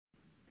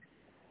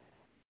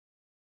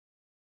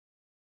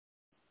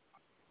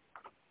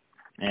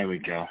There we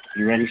go.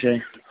 You ready,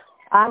 Shay?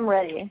 I'm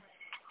ready.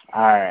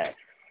 All right.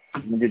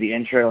 I'm going to do the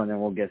intro, and then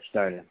we'll get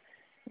started.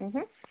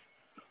 Mhm.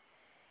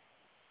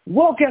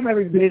 Welcome,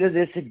 everybody, to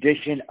this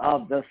edition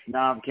of the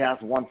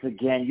Snobcast. Once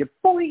again, your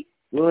boy,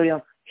 William,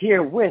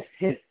 here with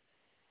his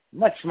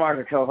much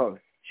smarter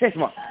co-host, Shay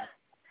Smart.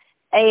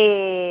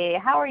 Hey,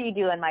 how are you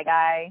doing, my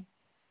guy?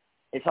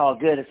 It's all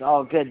good. It's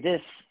all good.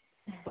 This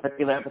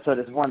particular episode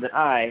is one that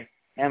I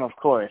am, of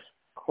course,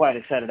 quite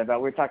excited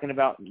about. We're talking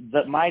about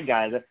my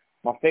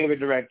my favorite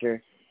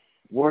director,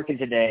 working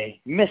today,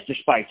 Mr.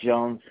 Spike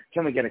Jonze.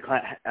 Can we get a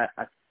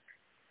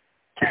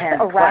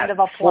round of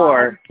applause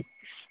for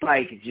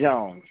Spike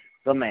Jonze,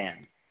 the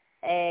man?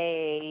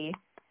 Hey,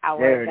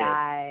 our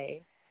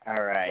guy.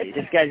 All right.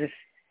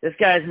 This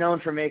guy is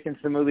known for making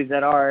some movies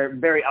that are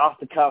very off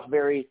the cuff,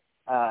 very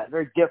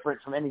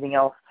different from anything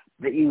else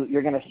that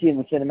you're going to see in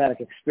the cinematic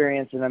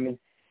experience. And I mean,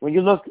 when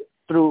you look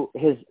through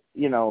his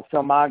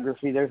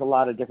filmography, there's a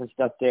lot of different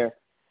stuff there.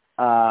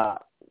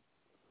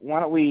 Why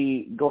don't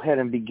we go ahead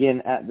and begin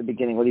at the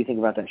beginning? What do you think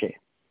about that, Shay?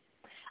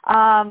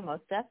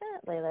 Most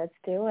definitely. Let's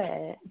do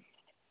it.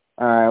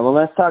 All right. Well,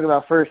 let's talk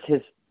about first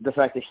the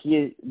fact that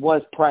he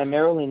was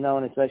primarily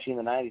known, especially in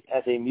the 90s,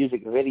 as a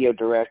music video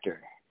director.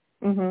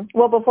 Mm-hmm.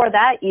 Well, before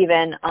that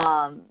even,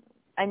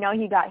 I know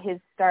he got his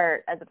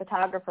start as a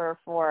photographer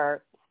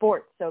for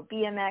sports, so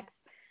BMX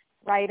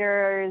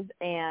riders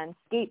and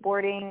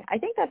skateboarding. I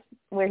think that's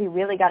where he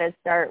really got his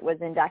start, was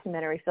in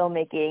documentary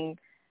filmmaking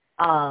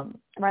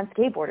around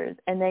skateboarders.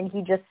 And then he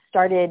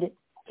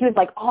was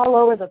like all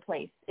over the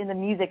place in the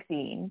music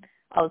scene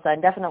all of a sudden,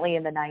 definitely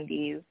in the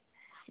 90s,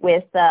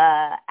 with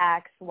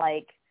acts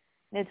like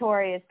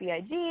Notorious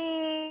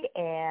B.I.G.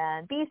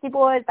 and Beastie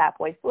Boys,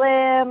 Fatboy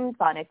Slim,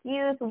 Sonic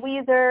Youth,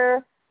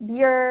 Weezer,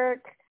 Björk,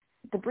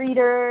 The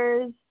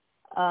Breeders,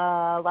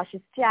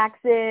 Luscious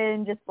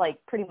Jackson, just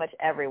like pretty much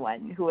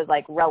everyone who was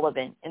like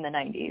relevant in the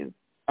 90s.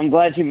 I'm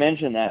glad you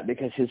mentioned that,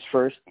 because his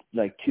first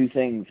two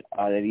things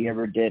that he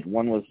ever did,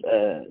 one was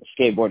a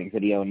skateboarding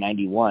video in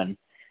 91,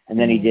 and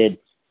then he did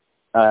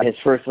his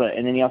first one,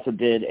 and then he also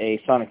did a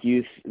Sonic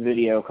Youth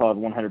video called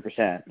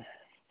 100%.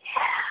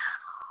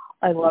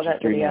 I love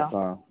that video.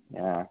 Song.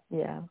 Yeah.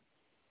 Yeah.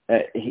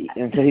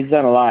 And so he's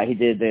done a lot. He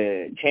did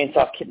the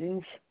Chainsaw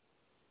Kittens.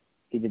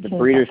 He did the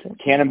Breeders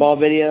Cannonball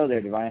video,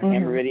 their Divine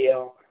Hammer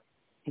video.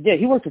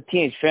 He worked with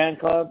Teenage Fan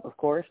Club, of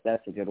course.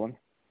 That's a good one.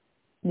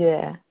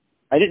 Yeah.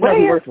 I didn't know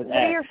he worked with X.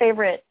 What are your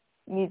favorite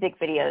music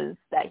videos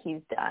that he's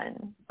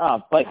done?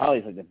 Oh, Buddy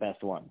Holly's like the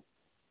best one.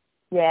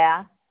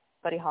 Yeah.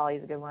 Buddy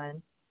Holly's a good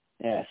one.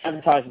 Yeah,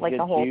 Sabotage is like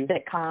good the whole too.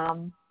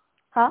 Sitcom.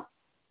 Huh?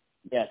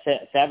 Yeah,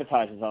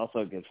 Sabotage is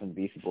also good from the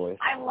Beastie Boys.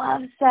 I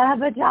love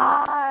Sabotage.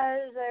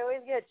 I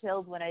always get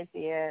chills when I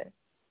see it.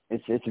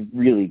 It's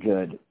really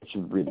good. It's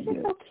really good.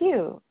 It's so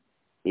cute.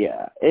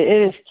 Yeah,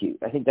 it is cute.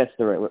 I think that's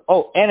the right word.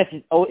 Oh, and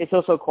it's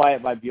also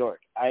Quiet by Björk.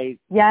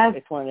 Yes.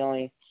 It's one of the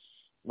only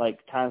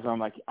times where I'm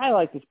like, I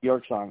like this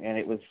Björk song, and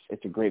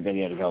it's a great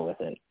video to go with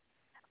it.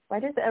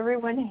 Why does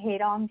everyone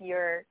hate on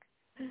Björk?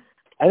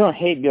 I don't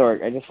hate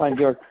Björk. I just find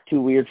Björk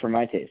too weird for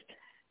my taste.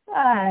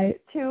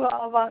 Too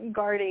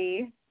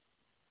avant-garde.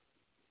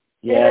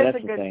 Yeah, that's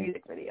a the good thing.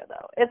 music video,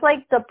 though. It's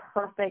like the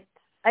perfect.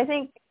 I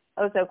think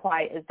Oh So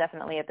Quiet is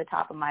definitely at the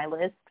top of my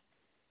list,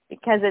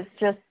 because it's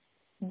just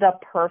the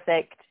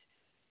perfect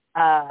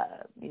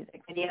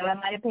music video, in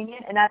my opinion.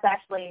 And that's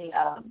actually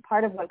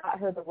part of what got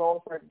her the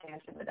role for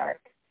Dance in the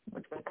Dark,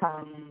 which would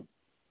come,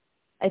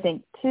 I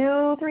think,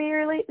 3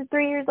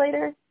 years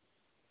later.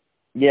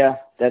 Yeah,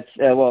 that's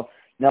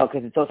no,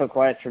 because it's Also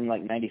Quiet from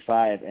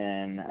 95,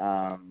 and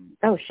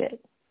oh shit.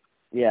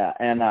 Yeah,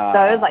 and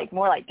so it was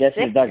more like Dance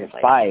in the Dark is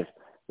 5.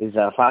 Is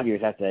 5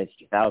 years after that. It's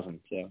 2000.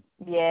 So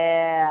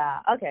yeah,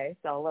 okay,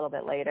 so a little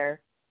bit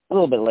later. A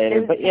little bit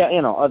later, but yeah,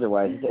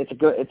 otherwise it's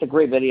a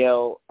great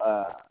video.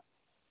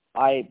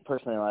 I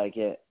personally like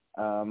it.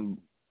 When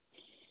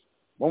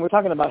we're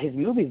talking about his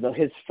movies, though,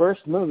 his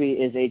first movie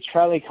is a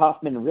Charlie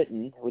Kaufman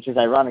written, which is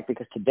ironic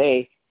because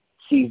today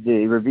sees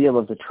the reveal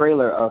of the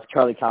trailer of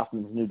Charlie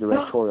Kaufman's new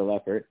directorial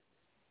effort.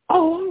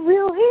 Oh,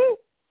 really?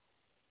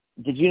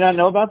 Did you not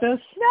know about this?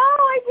 No,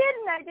 I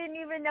didn't. I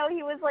didn't even know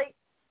he was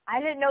I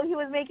didn't know he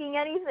was making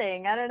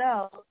anything. I don't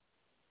know.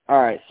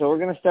 All right, so we're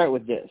going to start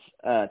with this.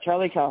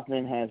 Charlie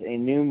Kaufman has a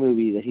new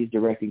movie that he's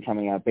directing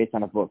coming out based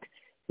on a book.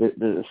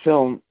 The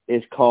film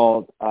is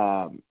called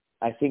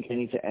I Think I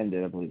Need to End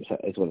It, I believe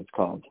is what it's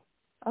called.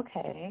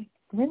 Okay.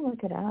 Let me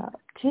look it up.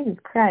 Jesus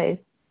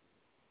Christ.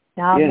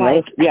 Now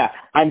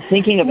I'm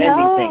thinking of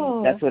ending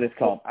things. That's what it's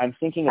called. I'm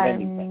thinking of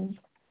ending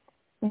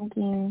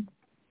things.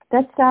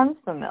 That sounds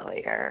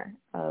familiar,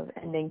 of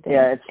ending things.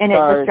 Yeah, it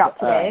just dropped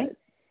today?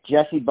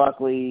 Jesse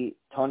Buckley,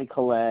 Toni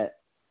Collette,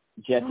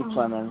 Jesse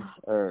Plemons,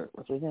 or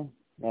what's his name?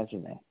 That's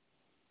his name.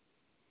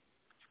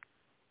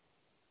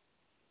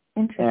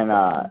 Interesting.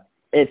 And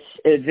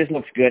it just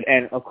looks good.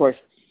 And, of course,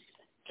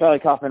 Charlie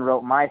Kaufman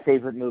wrote my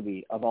favorite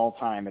movie of all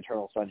time,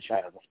 Eternal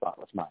Sunshine of the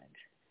Spotless Mind.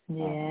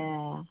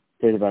 Yeah.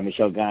 Created by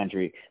Michel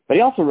Gondry. But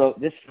he also wrote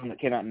this film that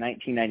came out in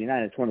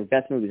 1999. It's one of the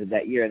best movies of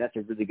that year, and that's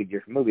a really good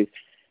year for movies.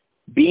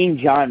 Being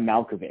John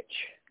Malkovich.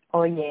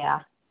 Oh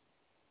yeah.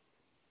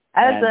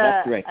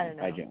 That's directed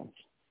by Jones.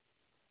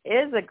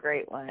 It is a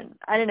great one.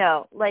 I don't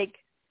know, like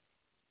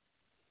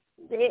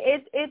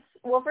it's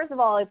well, first of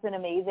all, it's an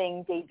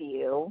amazing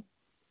debut,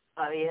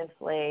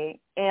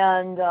 obviously,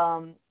 and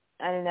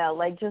I don't know,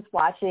 like just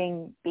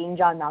watching Being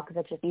John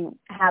Malkovich, if you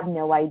have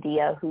no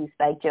idea who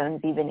Spike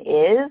Jonze even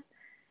is,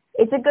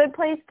 it's a good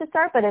place to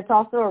start, but it's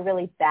also a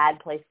really bad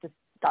place to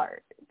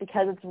start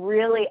because it's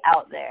really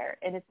out there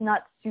and it's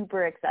not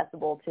super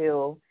accessible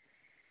to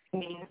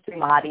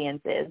mainstream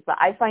audiences. But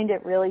I find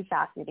it really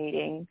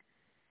fascinating.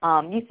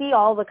 You see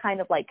all the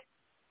kind of like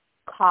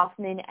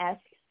Kaufman-esque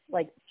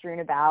like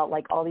strewn about,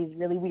 like all these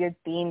really weird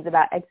themes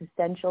about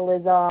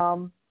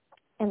existentialism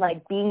and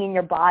like being in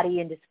your body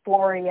and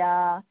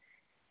dysphoria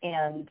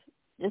and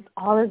just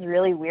all this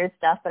really weird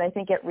stuff. But I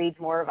think it reads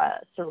more of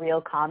a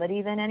surreal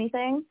comedy than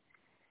anything.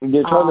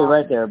 You're totally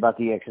right there about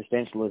the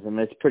existentialism.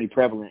 It's pretty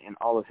prevalent in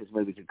all of his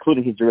movies,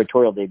 including his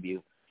directorial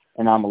debut,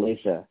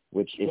 Anomalisa,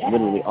 which is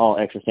literally all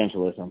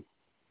existentialism.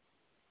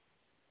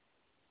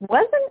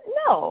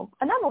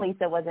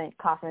 Anomalisa wasn't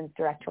Kaufman's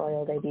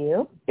directorial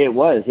debut. It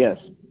was, yes.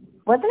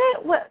 Wasn't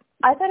it? What?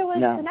 I thought it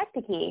was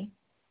Synecdoche.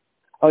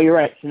 Oh, you're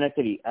right,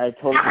 Synecdoche. I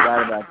totally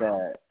forgot about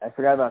that. I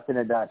forgot about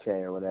Synecdoche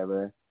or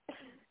whatever.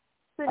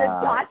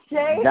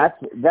 Synecdoche?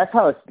 That's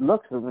how it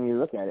looks when you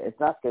look at it. It's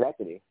not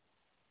Synecdoche.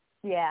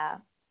 Yeah.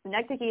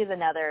 Synecdoche is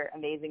another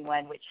amazing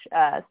one, which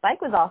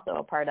Spike was also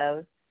a part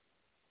of.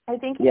 I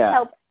think he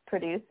helped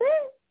produce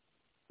it.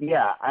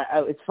 Yeah,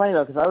 it's funny,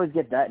 though, because I always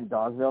get that and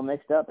Dogville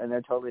mixed up, and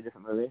they're totally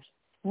different movies.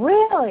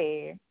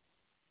 Really?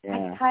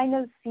 Yeah. I kind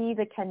of see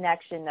the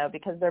connection, though,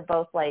 because they're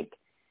both, like,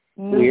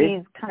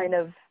 movies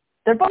weird.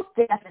 They're both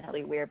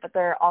definitely weird, but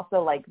they're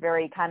also, like,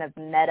 very kind of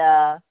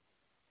meta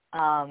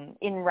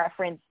in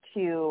reference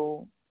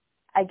to,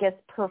 I guess,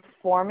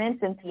 performance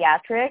and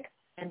theatrics,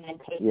 and then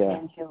taken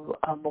into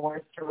a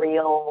more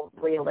surreal,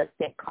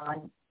 realistic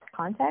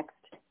context.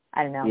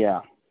 I don't know.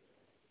 Yeah.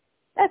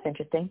 That's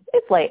interesting.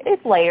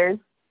 It's layers.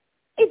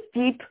 It's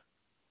deep.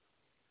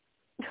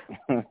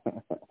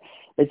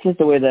 It's just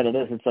the way that it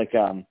is. It's like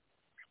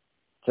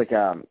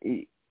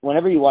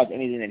whenever you watch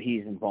anything that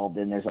he's involved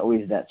in, there's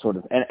always that sort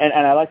of and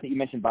I like that you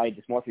mentioned body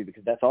dysmorphia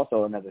because that's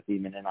also another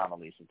theme in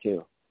Anomalisa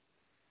too.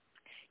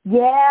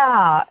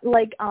 Yeah,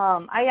 like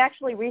I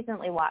actually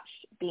recently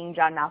watched Being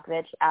John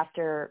Malkovich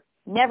after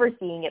never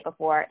seeing it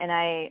before, and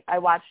I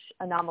watched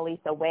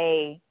Anomalisa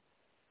way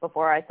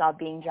before I saw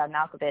Being John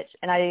Malkovich,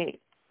 and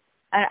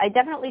I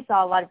definitely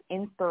saw a lot of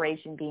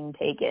inspiration being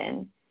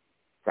taken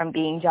from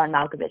Being John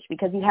Malkovich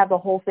because you have the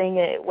whole thing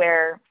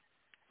where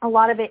a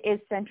lot of it is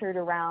centered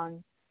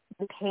around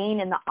the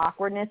pain and the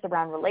awkwardness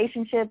around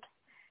relationships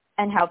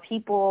and how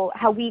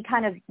we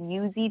kind of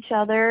use each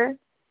other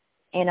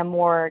in a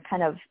more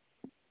kind of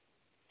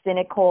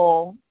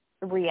cynical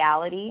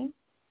reality.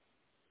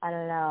 I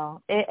don't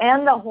know.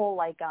 And the whole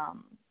like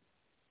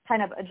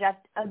kind of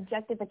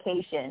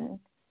objectification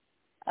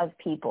of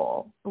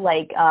people,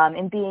 like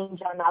in Being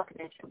John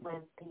Malkovich, it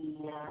was the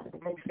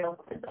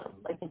ventriloquism,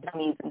 like the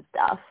dummies and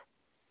stuff.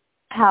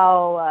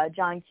 How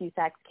John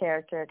Cusack's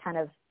character kind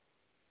of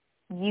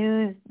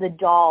used the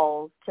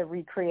dolls to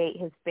recreate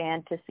his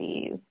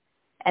fantasies,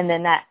 and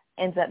then that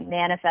ends up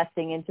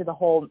manifesting into the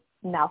whole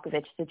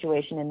Malkovich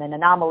situation, and then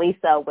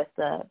Anomalisa with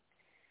the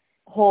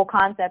whole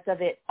concept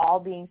of it all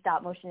being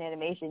stop motion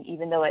animation,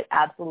 even though it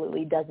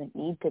absolutely doesn't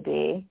need to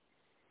be.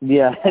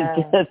 Yeah,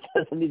 it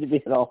doesn't need to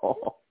be at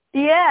all.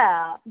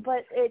 Yeah,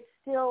 but it's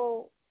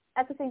still,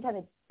 at the same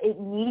time, it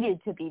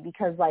needed to be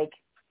because, like,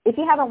 if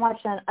you haven't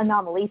watched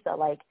Anomalisa,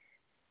 like,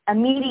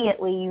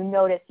 immediately you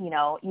notice,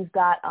 you've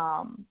got,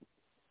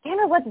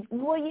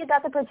 you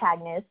got the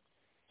protagonist,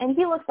 and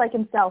he looks like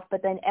himself,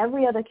 but then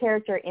every other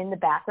character in the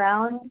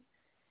background,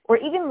 or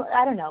even,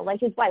 I don't know,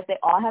 like his wife, they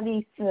all have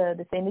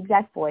the same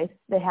exact voice,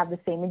 they have the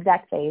same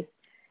exact face.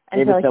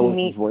 David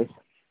Selwyn voice.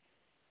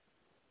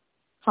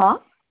 Huh?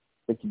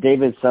 It's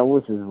David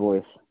Selwyn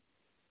voice.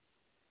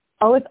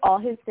 Oh, it's all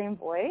his same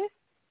voice?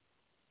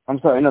 I'm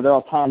sorry. No, they're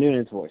all Tom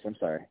Noonan's voice. I'm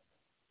sorry.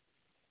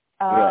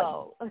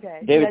 Oh, okay.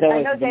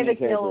 I know David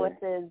Selwyn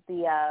is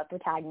the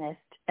protagonist,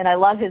 and I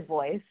love his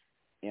voice.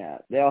 Yeah,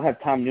 they all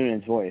have Tom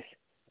Noonan's voice.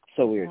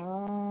 So weird.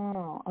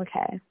 Oh,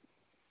 okay.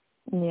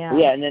 Yeah.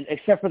 Yeah, and then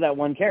except for that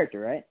one character,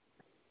 right?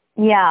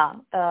 Yeah,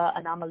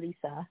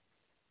 Anomalisa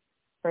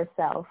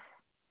herself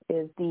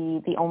is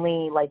the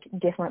only, like,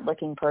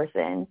 different-looking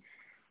person,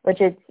 which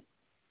is,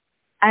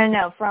 I don't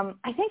know,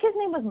 I think his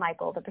name was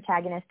Michael, the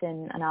protagonist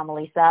in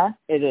Anomalisa.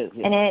 It is,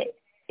 yeah. And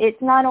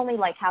it's not only,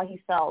 like, how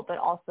he felt, but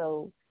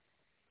also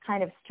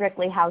kind of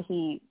strictly how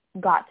he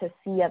got to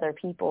see other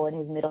people in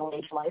his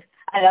middle-aged life.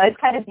 I know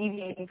it's kind of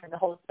deviating from the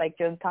whole Spike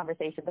Jonze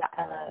conversation, but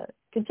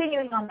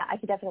continuing on that, I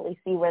could definitely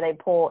see where they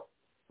pull,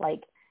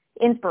 like,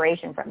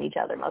 inspiration from each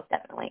other, most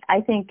definitely. I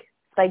think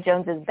Spike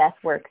Jonze's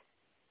best works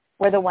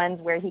were the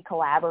ones where he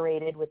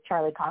collaborated with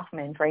Charlie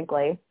Kaufman,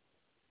 frankly.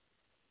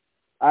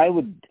 I'm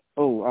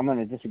going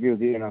to disagree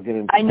with you, and I'll get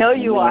into I know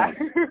you are.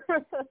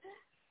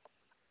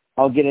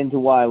 I'll get into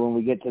why when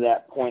we get to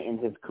that point in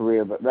his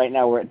career, but right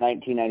now we're at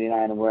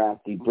 1999, and we're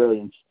at the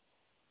brilliance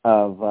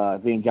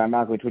of being John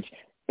Malkovich, which,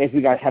 if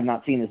you guys have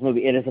not seen this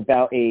movie, it is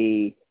about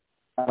a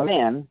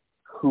man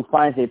who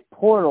finds a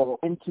portal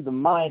into the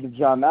mind of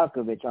John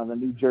Malkovich on the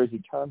New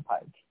Jersey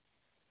Turnpike.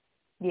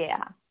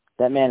 Yeah.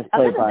 That man is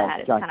played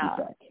by John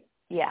Cusack.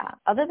 Yeah.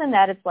 Other than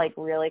that, it's like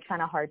really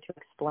kind of hard to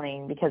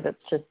explain because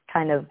it's just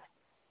kind of,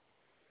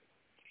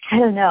 I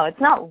don't know.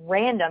 It's not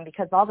random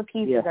because all the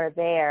pieces are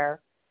there,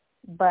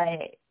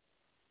 but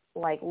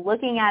like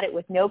looking at it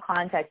with no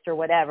context or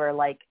whatever,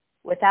 like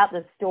without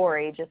the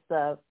story, just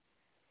the,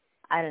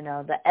 I don't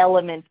know, the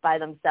elements by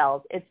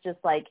themselves. It's just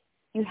like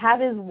you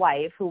have his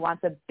wife who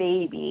wants a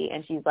baby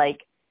and she's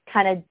like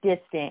kind of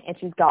distant and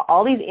she's got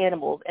all these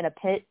animals and a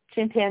pet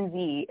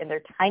chimpanzee in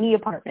their tiny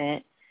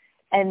apartment.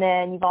 And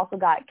then you've also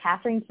got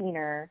Catherine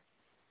Keener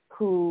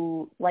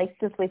who likes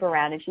to sleep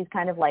around and she's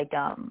kind of like,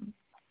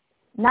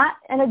 not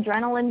an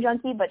adrenaline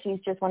junkie, but she's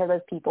just one of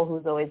those people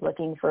who's always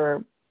looking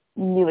for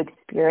new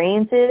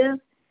experiences.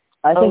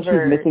 I think she's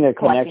missing a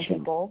connection.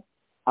 People.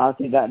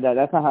 Honestly, that's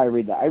not how I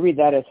read that. I read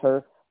that as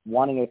her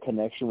wanting a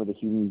connection with a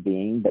human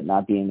being, but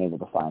not being able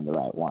to find the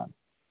right one.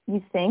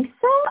 You think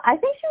so? I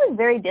think she was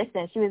very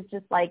distant. She was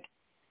just like,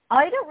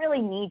 I don't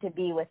really need to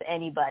be with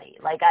anybody.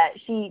 Like,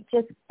 she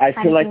just... I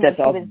feel like that's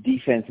all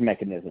defense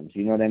mechanisms.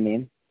 You know what I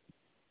mean?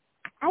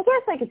 I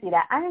guess I could see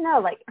that. I don't know.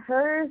 Like,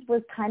 hers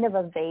was kind of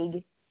a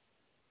vague,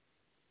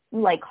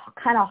 like,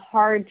 kind of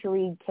hard to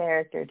read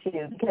character,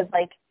 too. Because,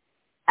 like,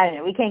 I don't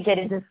know. We can't get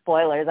into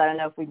spoilers. I don't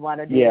know if we'd want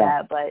to do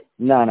that. But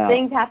no.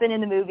 Things happen in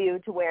the movie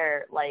to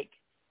where, like,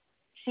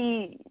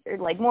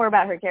 more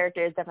about her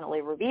character is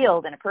definitely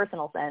revealed in a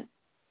personal sense.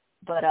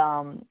 But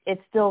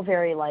it's still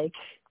very, like,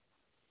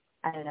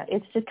 I don't know.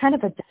 It's just kind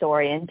of a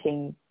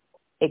disorienting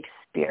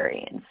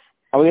experience.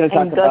 Are we going to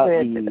talk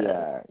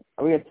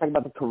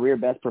about the career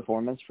best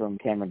performance from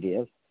Cameron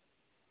Diaz?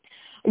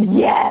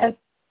 Yes.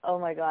 Oh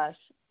my gosh.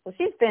 Well,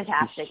 she's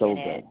fantastic so in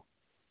good. it.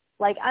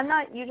 Like, I'm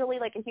not usually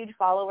like a huge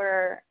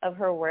follower of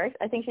her work.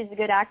 I think she's a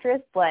good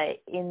actress,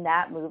 but in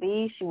that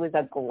movie, she was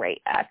a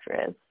great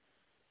actress.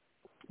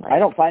 Like, I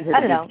don't find her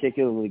to be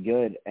particularly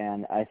good,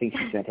 and I think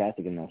she's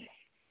fantastic in this.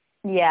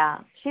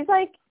 Yeah. She's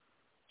like,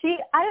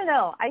 I don't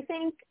know. I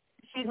think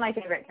she's my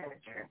favorite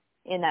character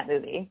in that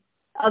movie,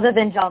 other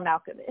than John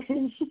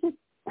Malkovich.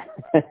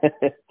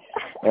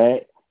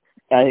 Right?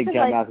 I think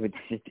John Malkovich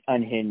is just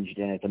unhinged,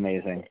 and it's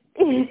amazing.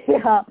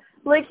 Yeah.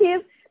 Like,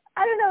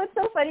 I don't know, it's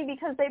so funny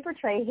because they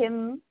portray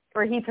him,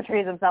 or he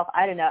portrays himself,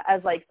 I don't know,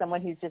 as, like,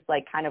 someone who's just,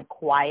 like, kind of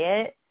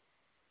quiet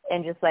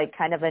and just, like,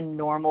 kind of a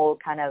normal,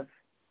 kind of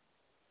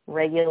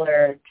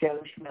regular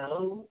Joe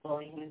Schmo,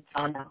 only he's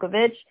John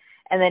Malkovich.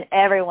 And then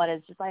everyone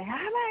is just like, oh,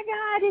 my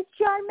God, it's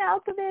John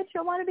Malkovich.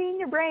 I want to be in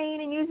your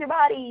brain and use your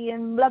body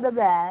and blah, blah,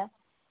 blah.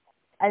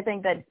 I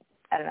think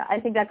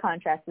that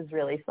contrast is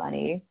really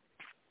funny.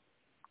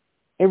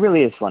 It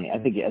really is funny. I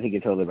think you're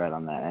totally right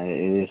on that.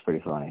 It is pretty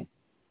funny.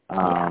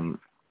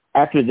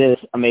 After this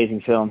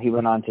amazing film, he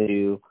went on to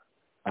do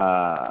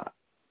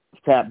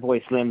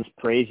Fatboy Slim's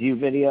Praise You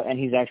video, and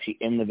he's actually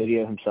in the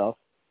video himself.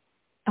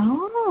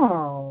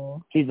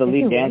 Oh. He's the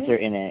lead dancer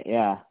in it,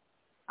 yeah.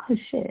 Oh,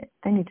 shit.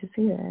 I need to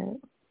see that.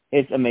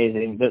 It's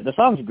amazing. The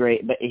song's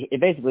great, but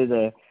basically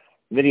the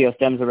video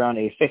stems around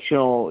a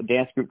fictional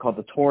dance group called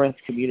the Torrance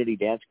Community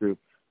Dance Group,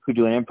 who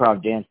do an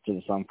improv dance to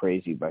the song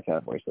Praise You by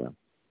Fatboy Slim.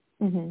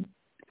 Mm-hmm.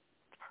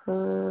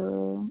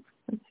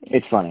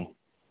 It's funny.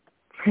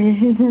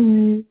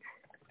 Then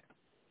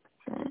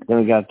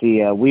we got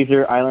the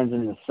Weezer Islands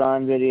in the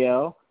Sun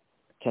video,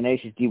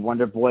 Tenacious D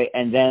Wonder Boy,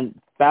 and then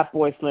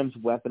Fatboy Slim's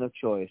Weapon of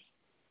Choice.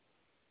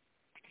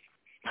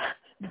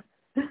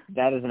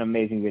 That is an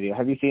amazing video.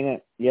 Have you seen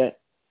it yet?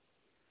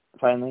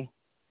 Finally?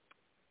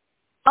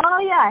 Oh,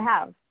 yeah, I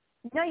have.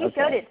 No, you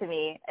showed it to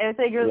me. It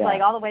was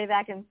like all the way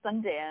back in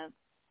Sundance.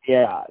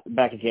 Yeah,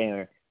 back in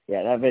January.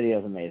 Yeah, that video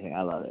is amazing.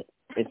 I love it.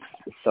 It's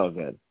so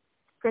good.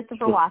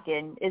 Christopher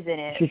Walken is in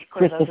it. She's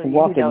Christopher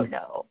Walken. Who don't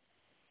know.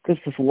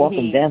 Christopher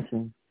Walken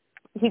dancing.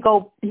 He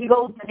goes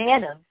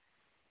bananas.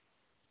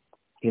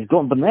 He's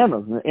going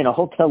bananas in a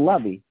hotel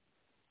lobby.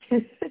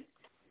 It's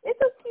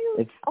so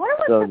cute. I wonder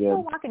what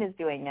Christopher Walken is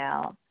doing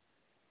now.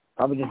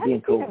 Probably just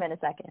being cool. I haven't seen him in a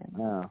second.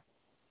 Oh.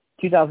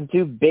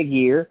 2002, big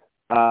year.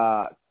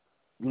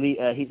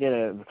 He did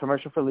a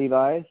commercial for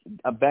Levi's,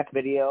 a Beck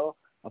video,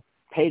 a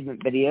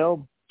Pavement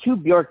video, 2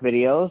 Bjork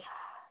videos,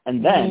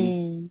 and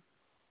then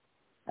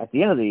at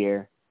the end of the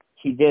year,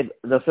 he did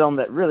the film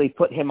that really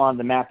put him on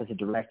the map as a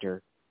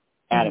director,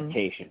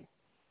 Adaptation.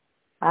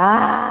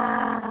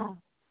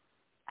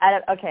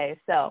 Okay,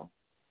 so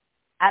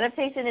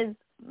Adaptation is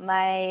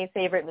my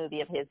favorite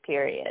movie of his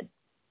period.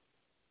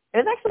 It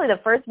was actually the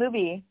first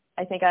movie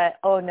that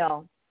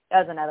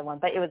was another one,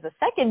 but it was the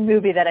second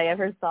movie that I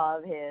ever saw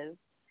of his.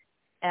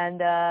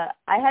 And I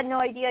had no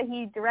idea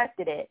he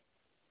directed it.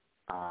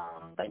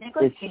 But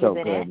Nicolas Cage is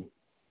in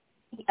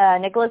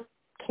it. Nicolas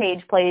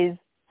Cage plays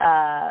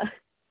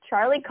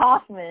Charlie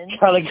Kaufman.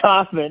 Charlie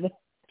Kaufman.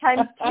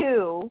 Times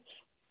two.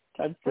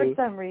 For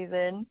some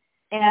reason.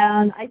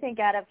 And I think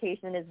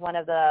Adaptation is one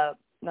of the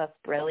most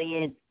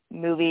brilliant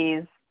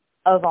movies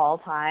of all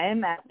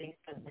time, at least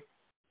for this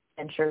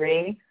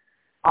century.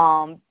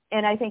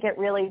 And I think it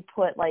really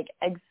put like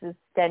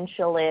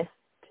existentialist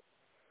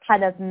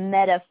kind of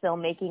meta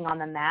filmmaking on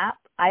the map.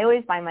 I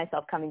always find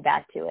myself coming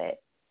back to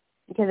it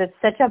because it's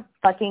such a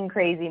fucking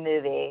crazy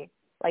movie,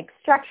 like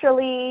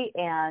structurally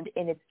and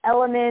in its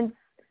elements.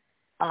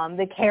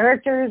 The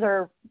characters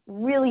are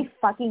really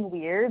fucking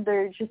weird.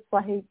 They're just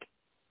like,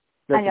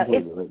 I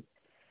know,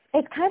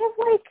 it's kind of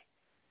like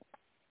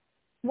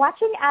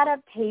watching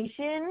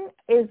adaptation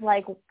is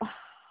like,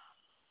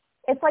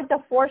 it's like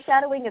the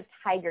foreshadowing of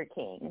Tiger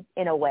King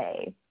in a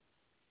way.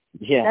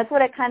 Yeah. That's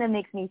what it kind of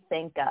makes me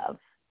think of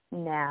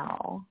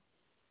now.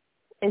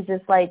 It's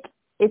just like,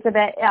 it's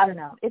about, I don't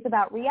know, it's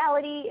about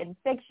reality and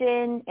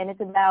fiction, and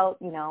it's about,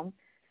 you know,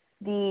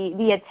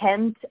 the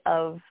attempt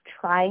of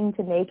trying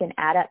to make an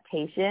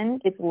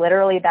adaptation. It's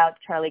literally about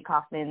Charlie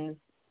Kaufman's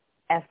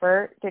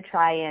effort to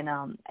try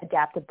and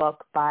adapt a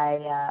book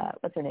by,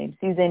 what's her name,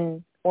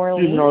 Susan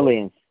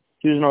Orlean,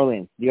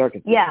 the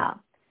architect. Yeah.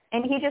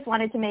 And he just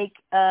wanted to make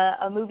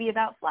a movie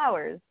about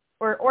flowers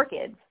or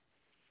orchids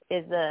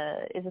is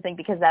the thing,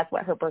 because that's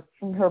what her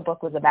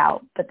book was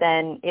about. But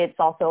then it's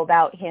also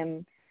about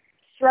him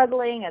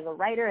struggling as a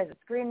writer, as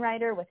a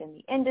screenwriter within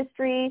the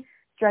industry,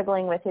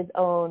 struggling with his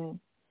own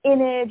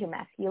image and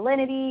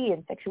masculinity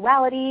and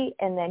sexuality.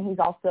 And then he's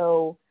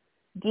also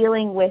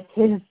dealing with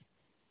his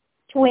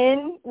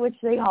twin, which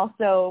they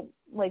also,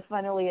 like,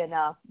 funnily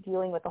enough,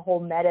 dealing with the whole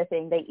meta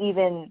thing. They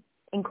even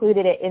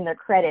included it in their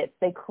credits.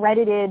 They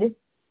credited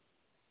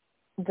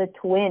the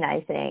twin,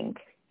 I think.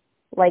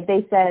 Like,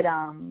 they said,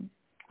 at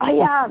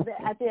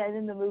the end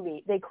of the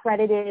movie, they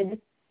credited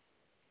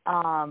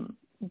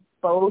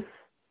both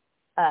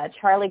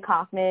Charlie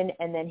Kaufman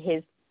and then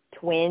his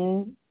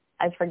twin.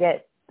 I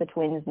forget the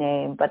twin's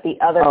name, but the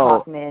other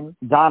Kaufman.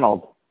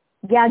 Donald.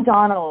 Yeah,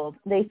 Donald.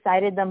 They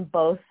cited them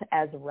both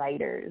as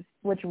writers,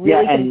 which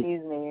really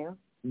confused me.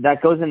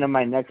 That goes into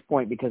my next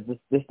point, because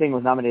this thing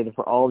was nominated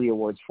for all the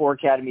awards, 4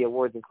 Academy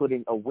Awards,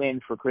 including a win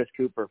for Chris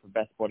Cooper for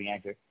Best Supporting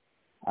Actor,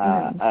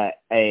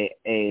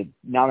 a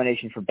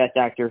nomination for Best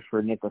Actor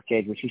for Nicolas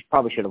Cage, which he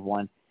probably should have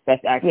won,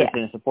 Best Actress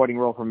in a Supporting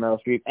Role for Meryl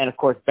Streep, and, of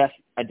course, Best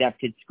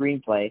Adapted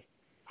Screenplay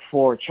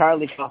for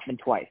Charlie Kaufman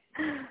twice.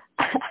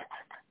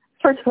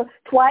 For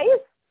twice?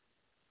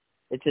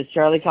 It says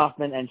Charlie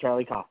Kaufman and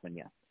Charlie Kaufman,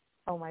 yeah.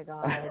 Oh my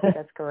God,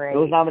 that's great. It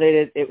was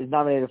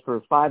nominated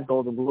for 5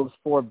 Golden Globes,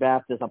 4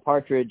 BAFTAs, a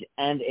Partridge,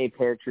 and a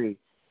Pear Tree.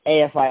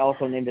 AFI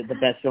also named it the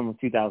best film of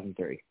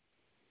 2003.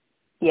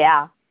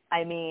 Yeah,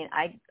 I mean,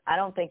 I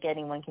don't think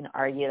anyone can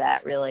argue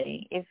that,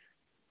 really.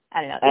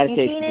 I don't know.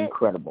 Adaptation is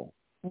incredible.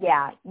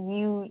 Yeah,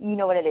 you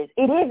know what it is.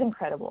 It is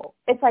incredible.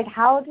 It's like,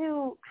 how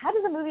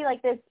does a movie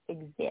like this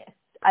exist?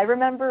 I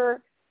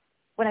remember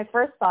when I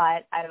first saw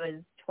it, I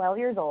was 12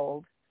 years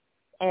old,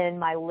 and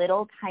my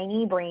little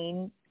tiny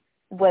brain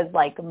was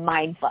like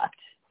mind fucked.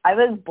 I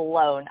was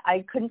blown.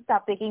 I couldn't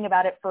stop thinking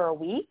about it for a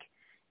week,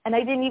 and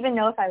I didn't even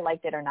know if I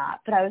liked it or not.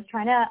 But I was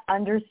trying to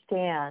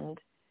understand,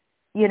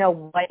 you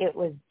know, what it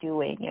was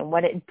doing and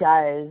what it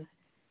does,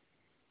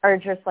 or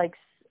just like,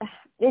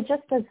 it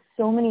just does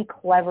so many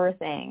clever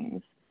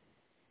things,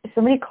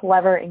 so many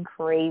clever and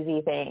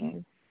crazy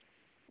things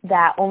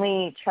that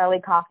only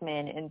Charlie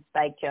Kaufman and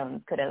Spike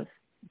Jonze could have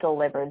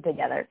delivered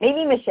together.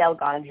 Maybe Michel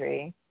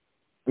Gondry.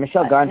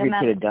 Michel Gondry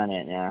could have done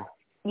it, yeah.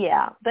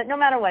 Yeah, but no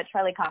matter what,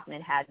 Charlie Kaufman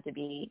had to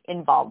be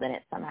involved in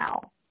it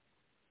somehow.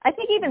 I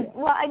think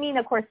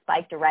of course,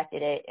 Spike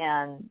directed it,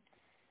 and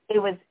it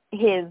was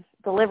his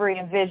delivery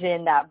and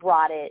vision that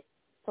brought it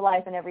to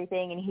life and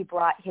everything, and he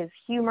brought his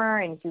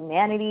humor and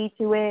humanity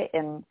to it,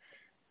 and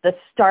the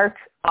stark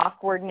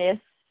awkwardness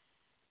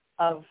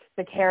of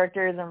the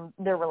characters and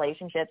their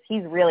relationships.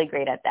 He's really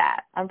great at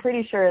that. I'm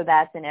pretty sure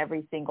that's in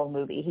every single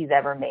movie he's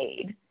ever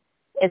made.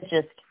 It's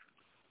just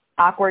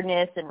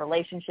awkwardness and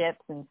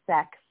relationships and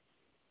sex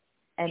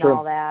and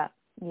all that.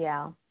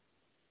 Yeah.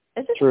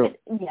 It's just, True.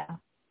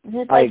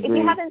 Just like, if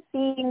you haven't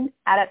seen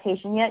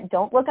Adaptation yet,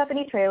 don't look up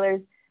any trailers.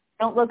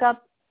 Don't look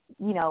up,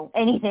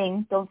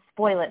 anything. Don't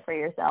spoil it for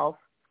yourself.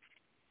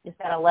 Just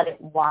gotta let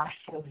it wash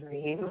over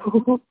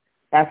you.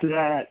 After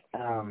that,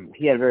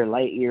 he had a very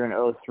light year in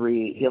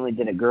 2003. He only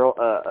did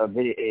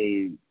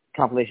a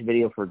compilation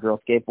video for Girl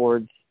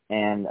Skateboards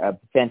and a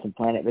Phantom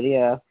Planet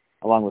video,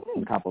 along with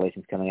some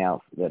compilations coming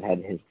out that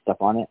had his stuff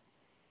on it.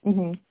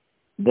 Mm-hmm.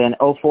 Then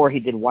 2004, he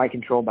did Y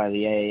Control by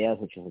the AAS,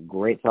 which is a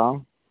great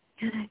song.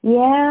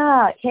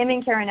 Yeah, him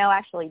and Karen O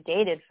actually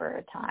dated for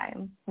a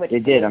time. Which they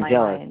did. I'm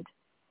jealous. Mind.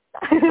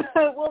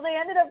 Well, they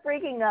ended up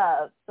breaking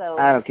up. So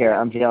I don't care.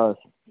 I'm jealous.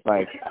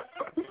 Like,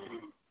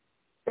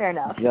 fair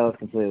enough. I'm jealous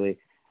completely.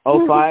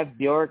 2005,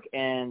 Bjork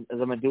and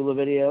the Medulla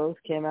videos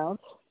came out.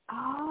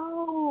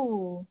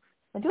 Oh,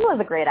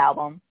 Medulla's a great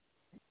album.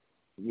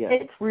 Yeah.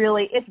 It's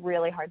really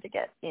hard to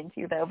get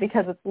into, though,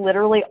 because it's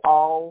literally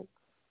all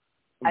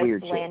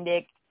weird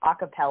Icelandic a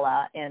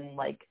cappella, and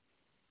like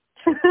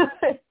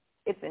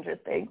it's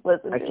interesting.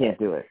 Listen, I can't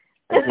do it.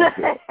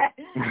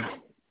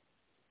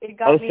 It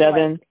got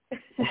 07. me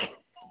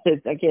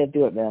like... I can't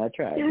do it, man. I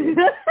tried.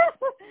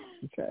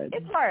 I tried.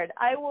 It's hard.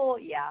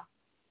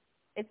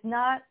 It's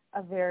not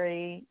a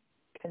very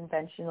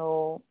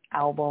conventional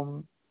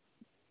album.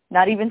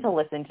 Not even to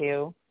listen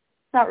to.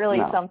 It's not really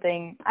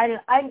something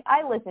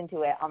I listen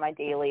to it on my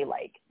daily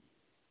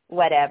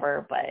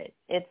whatever, but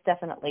it's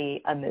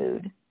definitely a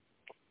mood.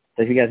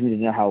 So if you guys need to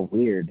know how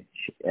weird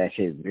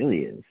shit really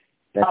is.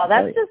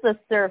 That's just the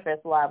surface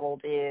level,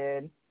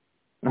 dude.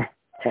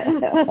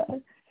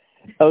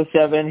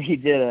 2007, he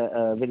did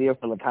a video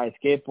for Lakai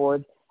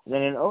Skateboards. And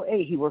then in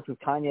 2008, he worked with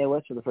Kanye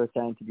West for the first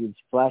time to do his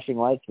Flashing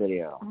Lights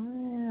video.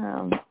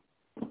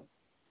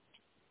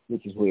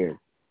 Which is weird.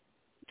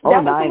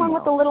 That was the one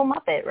with the little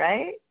Muppet,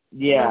 right?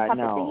 Yeah,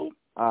 no.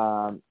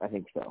 I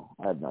think so.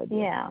 I have no idea.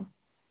 Yeah.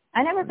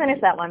 I never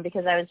finished that one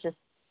because I was just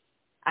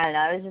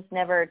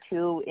never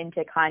too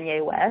into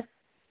Kanye West.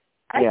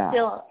 I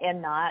still am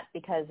not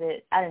because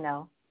I don't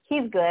know.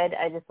 He's good.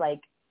 I just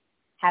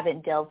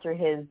haven't delved through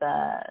his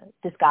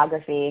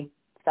discography.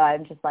 So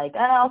I'm just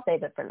I'll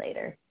save it for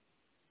later.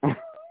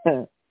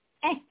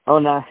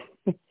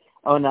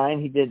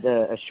 2009, he did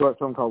a short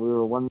film called We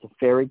Were Once a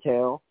Fairy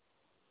Tale,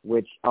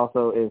 which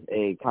also is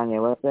a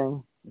Kanye West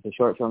thing. It's a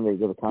short film that he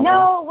did with Kanye.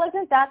 No,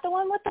 wasn't that the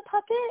one with the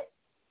puppet?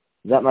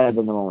 That might have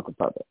been the one with the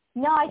puppet.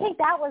 No, I think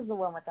that was the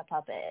one with the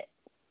puppet.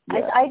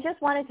 Yeah. I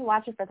just wanted to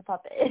watch it for the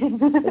puppet.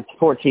 It's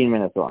 14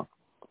 minutes long.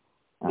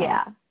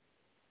 Yeah.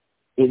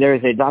 There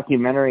is a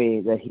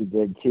documentary that he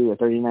did, too, a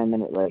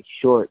 39-minute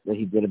short that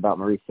he did about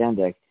Maurice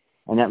Sendak,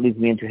 and that leads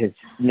me into his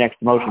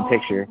next motion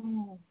picture.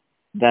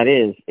 That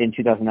is in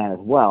 2009 as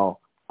well,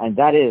 and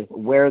that is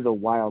Where the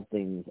Wild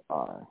Things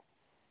Are.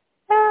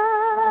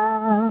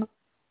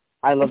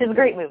 Which is a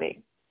great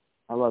movie.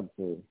 I love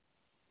the movie.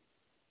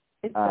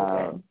 It's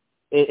so good.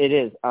 It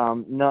is.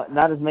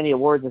 Not as many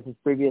awards as his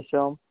previous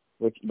film,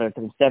 but it took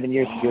him 7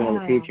 years to do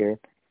another feature.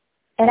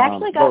 It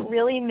actually got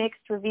really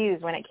mixed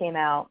reviews when it came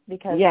out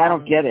because. Yeah, I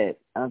don't get it.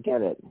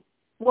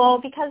 Well,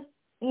 because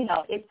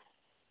it's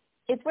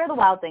Where the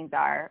Wild Things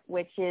Are,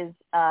 which is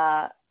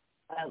a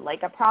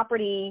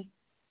property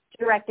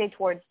directed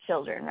towards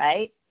children,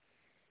 right?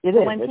 It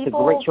is. It's a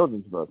great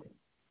children's book.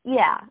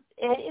 Yeah,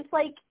 it's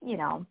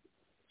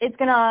it's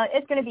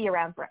gonna be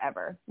around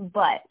forever.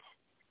 But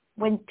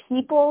when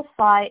people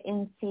saw it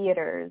in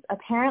theaters,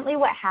 apparently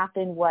what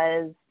happened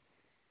was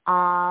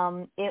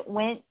it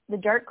went the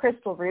Dark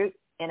Crystal route,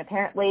 and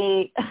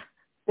apparently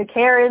the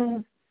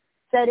Karens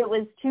said it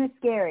was too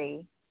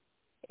scary.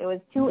 It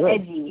was too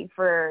edgy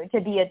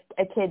to be a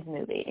kids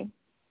movie.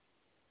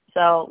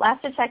 So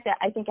last I checked,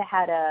 I think it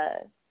had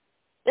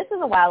this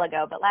was a while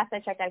ago, but last I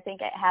checked, I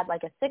think it had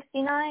a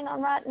 69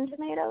 on Rotten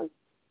Tomatoes.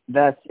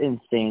 That's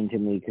insane to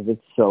me because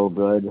it's so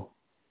good.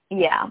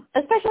 Yeah,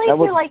 especially if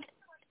you're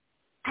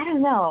I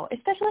don't know,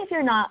 especially if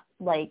you're not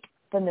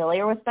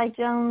familiar with Spike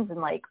Jonze and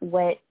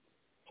what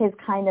his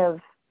kind of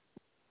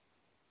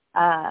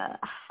I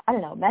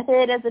don't know,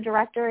 method as a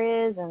director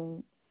is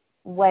and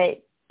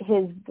what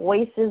his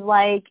voice is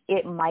like,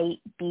 it might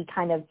be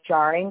kind of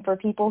jarring for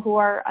people who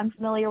are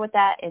unfamiliar with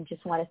that and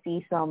just want to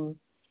see some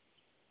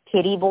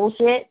kiddie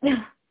bullshit.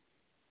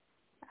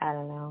 I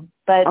don't know.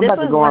 But I'm this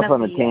about to go off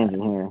on a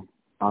tangent here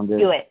on this.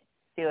 Do it.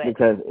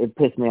 Because it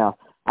pissed me off.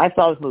 I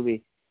saw this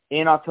movie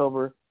in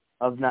October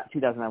of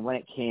 2009 when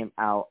it came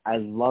out. I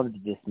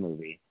loved this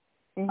movie.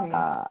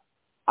 Mm-hmm.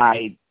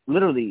 I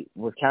literally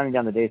was counting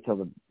down the days till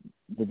the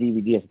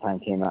DVD at the time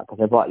came out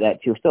because I bought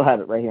that too. Still have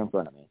it right here in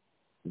front of me.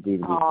 The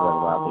DVD for Where the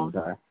Wild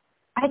Things Are.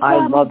 I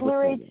have a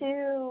Blu-ray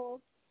too.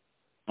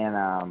 And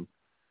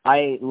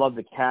I love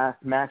the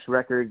cast. Max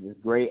Records is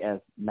great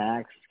as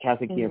Max.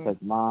 Cassie Keener plays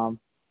Mom.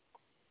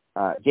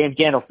 James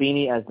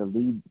Gandolfini as the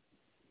lead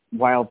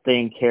wild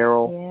thing,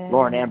 Carol. Yeah.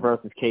 Lauren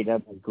Ambrose as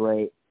K-Dub is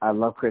great. I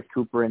love Chris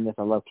Cooper in this.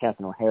 I love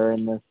Catherine O'Hara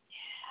in this.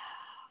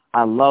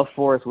 I love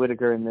Forrest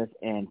Whitaker in this,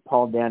 and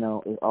Paul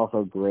Dano is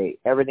also great.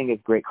 Everything is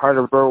great.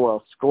 Carter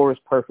Burwell's score is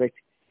perfect.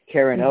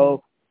 Karen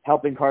O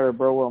helping Carter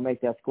Burwell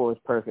make that score is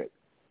perfect.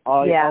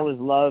 All Is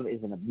Love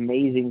is an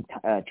amazing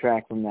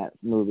track from that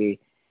movie.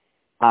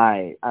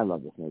 I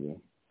love this movie.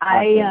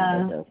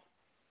 I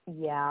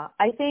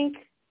think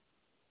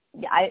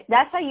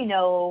that's how you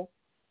know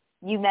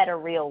you met a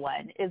real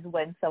one, is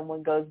when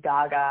someone goes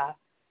gaga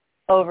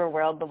over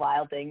Where the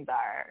Wild Things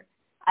Are.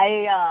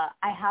 I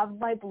have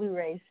my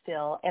Blu-ray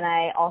still, and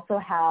I also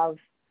have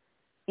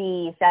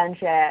the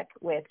soundtrack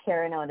with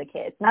Karen O and the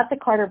Kids. Not the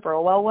Carter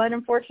Burwell one,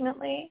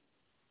 unfortunately,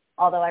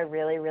 although I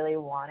really, really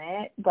want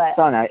it. But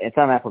it's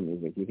on Apple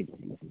Music. You can just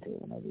listen to it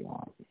whenever you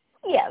want.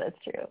 Yeah, that's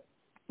true.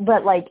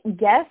 But,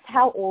 guess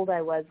how old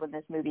I was when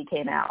this movie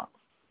came out.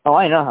 Oh,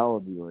 I know how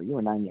old you were. You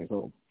were 9 years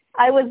old.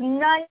 I was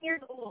 9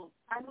 years old.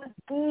 I was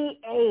the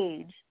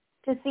age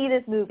to see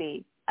this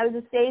movie. I was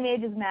the same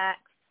age as Max,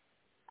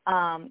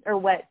 or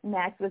what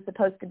Max was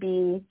supposed to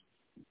be.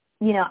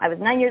 I was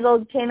 9 years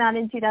old, came out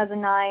in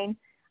 2009.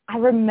 I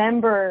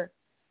remember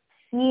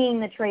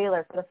seeing the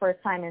trailer for the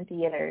first time in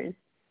theaters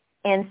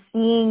and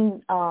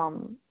seeing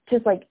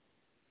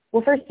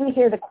first you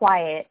hear the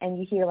quiet and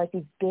you hear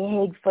these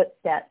big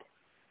footsteps,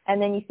 and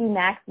then you see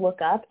Max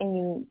look up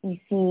and you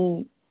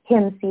see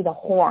him see the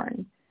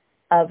horn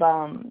of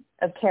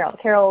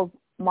Carol's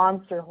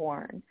monster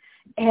horn.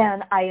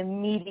 And I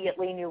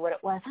immediately knew what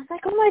it was. I was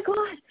like, oh my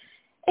God,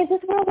 is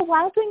this where all the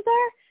wild things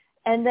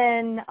are? And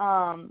then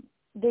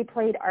they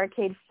played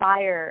Arcade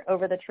Fire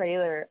over the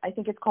trailer. I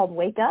think it's called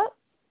Wake Up.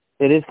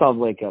 It is called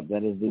Wake Up.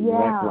 That is the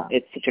exact one.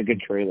 It's such a good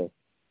trailer.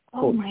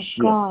 Oh my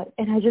God.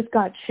 And I just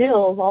got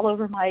chills all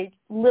over my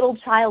little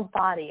child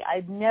body.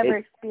 I've never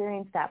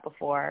experienced that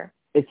before.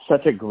 It's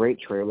such a great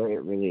trailer.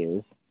 It really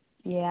is.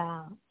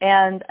 Yeah.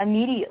 And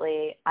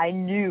immediately I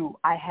knew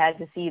I had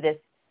to see this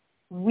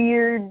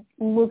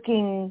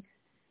weird-looking,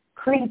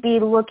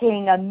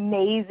 creepy-looking,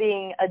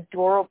 amazing,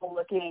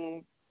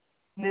 adorable-looking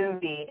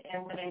movie.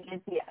 And when I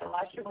did see it, I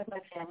watched it with my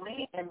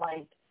family, and,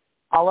 like,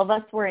 all of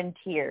us were in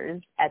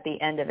tears at the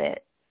end of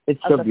it.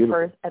 It's so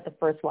beautiful. At the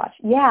first watch.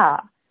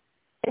 Yeah.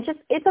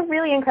 It's a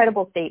really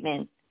incredible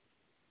statement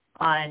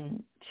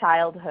on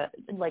childhood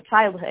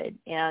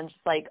and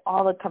just, like,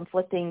 all the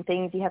conflicting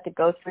things you have to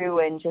go through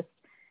and just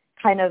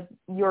kind of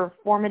your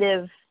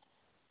formative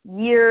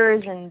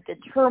years and the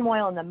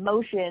turmoil and the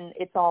emotion.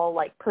 It's all,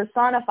 like,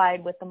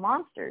 personified with the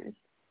monsters,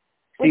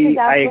 which is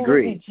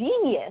absolutely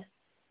genius.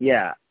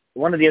 Yeah.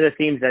 One of the other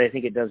themes that I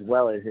think it does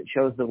well is it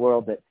shows the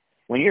world that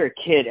when you're a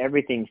kid,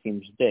 everything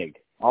seems big.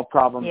 All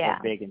problems are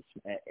big and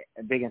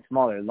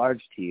small. They're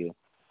large to you.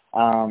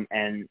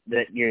 And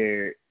that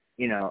you're,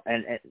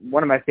 and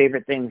one of my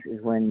favorite things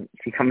is when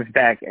he comes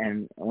back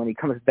and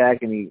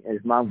his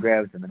mom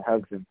grabs him and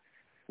hugs him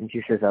and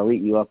she says, "I'll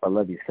eat you up. I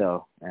love you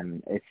so."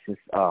 And it's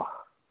just,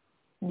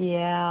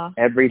 yeah.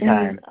 Every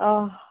time.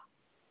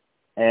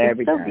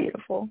 Every time. It's so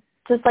beautiful.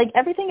 Just like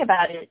everything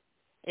about it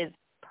is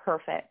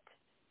perfect.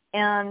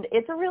 And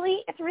it's a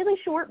really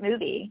short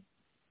movie.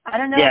 I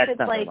don't know if it's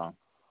like,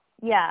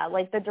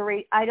 like the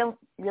duration. I don't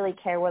really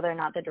care whether or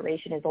not the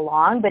duration is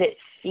long, but it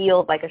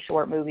feels like a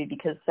short movie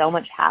because so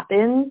much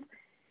happens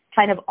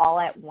kind of all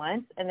at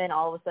once, and then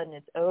all of a sudden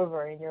it's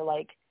over, and you're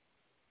like,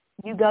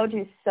 you go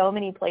to so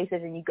many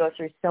places and you go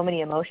through so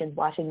many emotions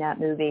watching that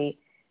movie.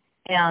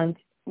 And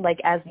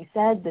like, as we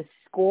said, the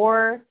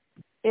score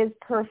is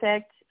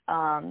perfect.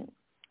 Jones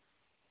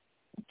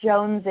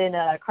and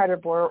Carter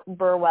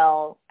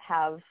Burwell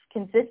have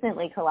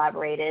consistently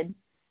collaborated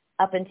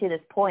up until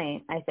this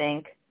point, I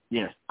think.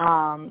 Yes.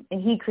 And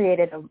he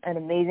created an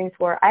amazing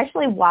score. I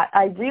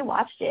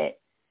rewatched it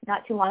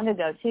not too long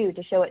ago, too,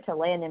 to show it to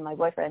Landon, my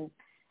boyfriend.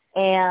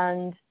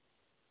 And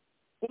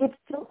it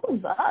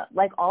fills up,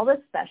 like, all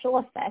the special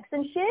effects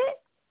and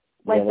shit.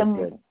 Like,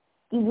 you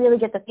really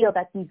get the feel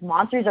that these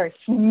monsters are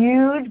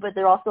huge, but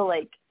they're also,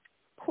 like,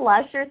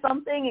 plush or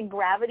something, and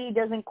gravity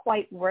doesn't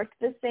quite work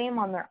the same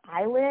on their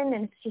island.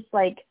 And it's just,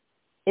 like,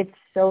 it's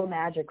so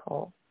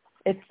magical.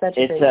 It's such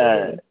a great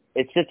movie.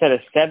 It sits at a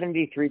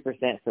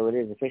 73%, so it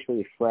is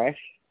officially fresh.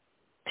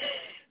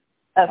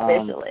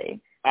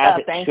 Officially.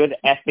 As it should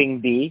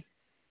effing be.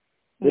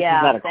 This is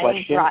not a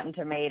question. Rotten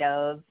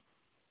Tomatoes.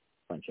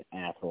 Bunch of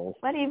assholes.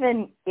 What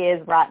even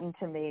is Rotten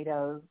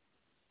Tomatoes?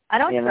 I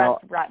don't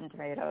trust Rotten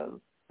Tomatoes.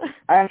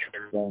 I don't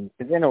trust them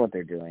because they know what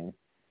they're doing,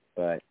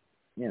 but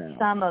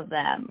some of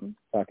them.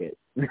 Fuck it.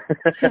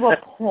 To a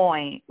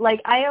point.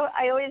 Like I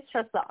always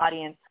trust the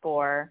audience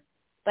score,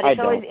 but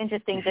it's always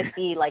interesting to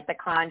see like the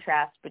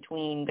contrast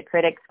between the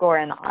critic score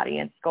and the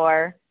audience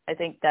score. I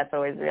think that's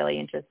always really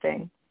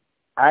interesting.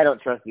 I don't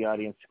trust the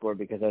audience score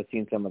because I've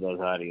seen some of those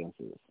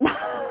audiences.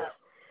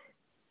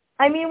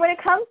 I mean, when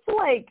it comes to,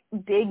 like,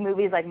 big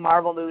movies like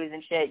Marvel movies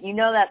and shit, you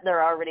know that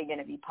they're already going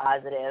to be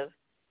positive.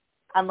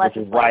 Which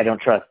is why I don't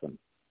trust them.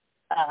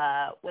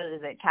 What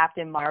is it,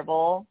 Captain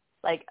Marvel?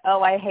 Like,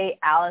 oh, I hate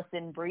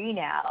Allison Brie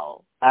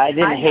now. I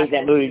didn't hate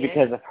that movie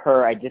because of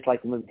her. I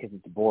disliked the movie because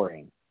it's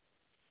boring.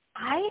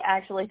 I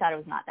actually thought it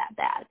was not that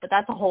bad, but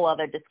that's a whole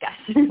other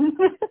discussion.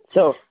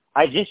 So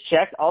I just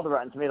checked all the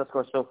Rotten Tomato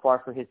scores so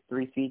far for his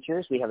 3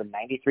 features. We have a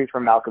 93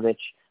 for Malkovich,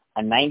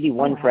 a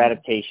 91 for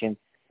Adaptation,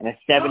 and a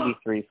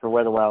 73 for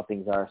Where the Wild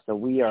Things Are. So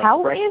we are fresh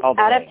all the way. How is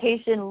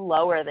Adaptation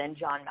lower than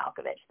John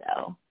Malkovich,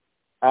 though?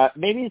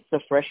 Maybe it's the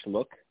fresh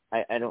look.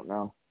 I don't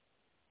know.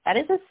 That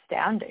is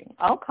astounding.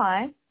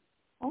 Okay.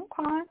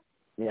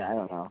 Yeah, I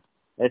don't know.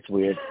 It's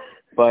weird.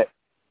 But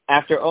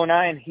after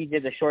 2009, he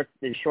did the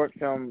short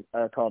film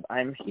called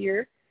I'm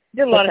Here. He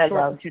did a lot of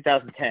shorts in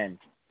 2010.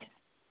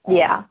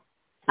 Yeah.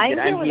 I'm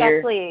Here was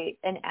actually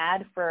an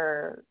ad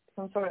for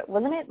some sort of,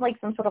 wasn't it like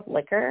some sort of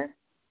liquor?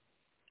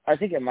 I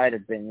think it might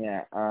have been,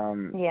 yeah.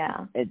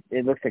 Yeah.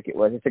 It looks like it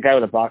was. It's a guy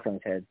with a box on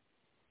his head.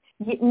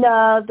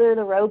 No, they're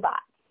the robots.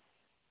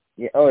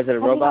 Yeah. Oh, is it a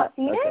robot?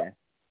 Have you not seen it?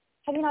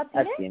 Have you not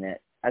seen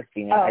it? I've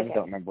seen it. Oh, I just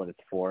don't remember what it's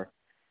for.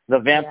 The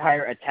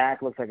Vampire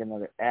Attack looks like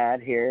another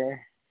ad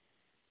here.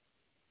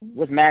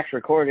 With Max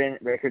records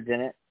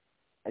in it.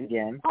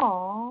 Again.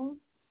 Aww.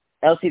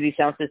 LCD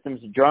Sound System's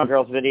Drone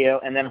Girls video,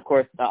 and then, of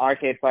course, the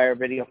Arcade Fire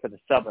video for The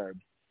Suburbs.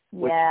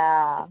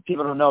 Yeah.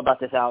 People don't know about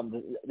this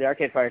album. The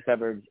Arcade Fire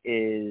Suburbs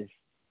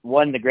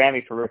won the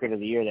Grammy for Record of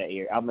the Year that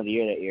year, Album of the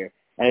Year that year,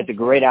 and it's a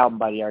great album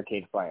by the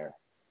Arcade Fire.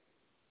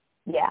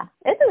 Yeah,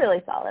 it's a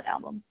really solid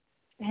album.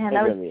 Man,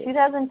 that was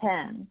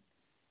 2010.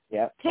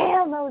 Yep.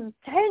 Damn, that was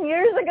 10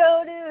 years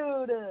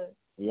ago,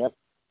 dude. Yep.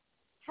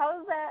 How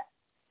is that?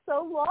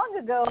 so long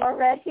ago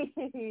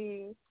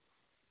already.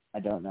 I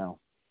don't know.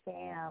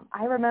 Damn.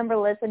 I remember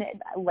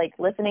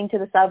listening to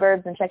The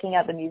Suburbs and checking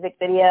out the music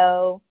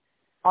video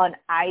on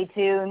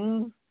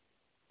iTunes.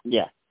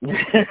 Yeah.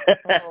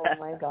 Oh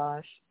my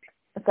gosh.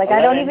 It's like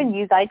I don't even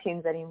use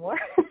iTunes anymore.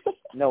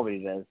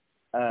 Nobody does.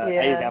 I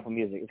use Apple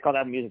Music. It's called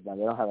Apple Music now.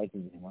 They don't have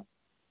iTunes anymore.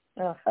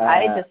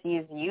 I just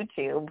use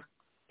YouTube.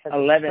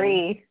 11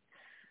 free.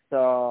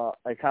 saw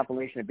a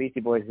compilation of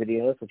Beastie Boys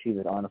videos, which he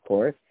was on, of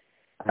course.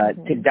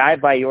 To Die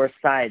By Your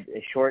Side,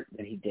 a short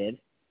that he did.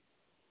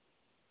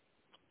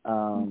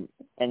 And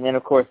then,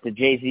 of course, the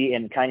Jay-Z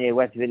and Kanye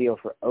West video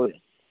for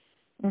Otis.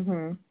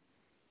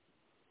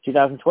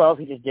 2012,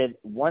 he just did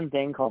one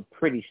thing called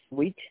Pretty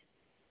Sweet,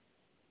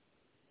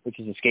 which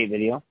is a skate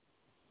video.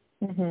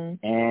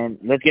 And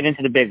let's get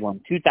into the big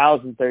one,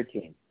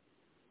 2013.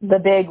 The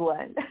big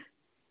one.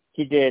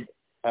 He did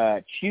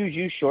Choose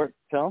You short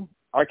film,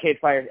 Arcade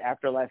Fire's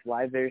Afterlife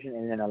live version,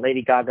 and then a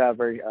Lady Gaga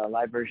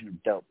live version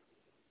of Dope.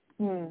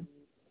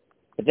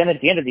 But then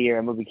at the end of the year,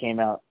 a movie came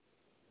out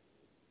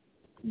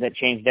that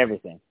changed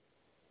everything.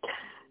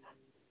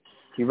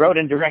 He wrote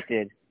and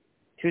directed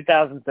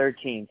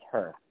 2013's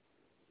Her.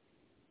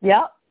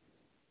 Yep.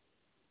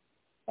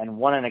 And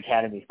won an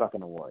Academy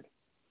fucking award.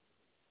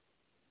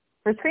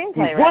 For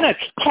screenplay, he won an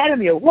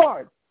Academy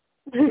Award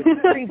for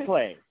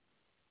screenplay.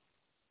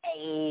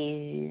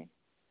 Hey.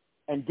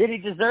 And did he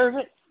deserve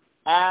it?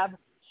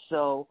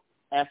 Absolutely.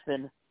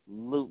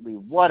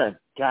 What a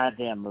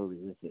goddamn movie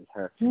this is,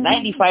 Her.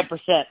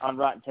 95% on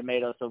Rotten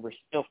Tomatoes, so we're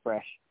still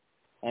fresh.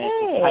 And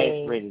it's the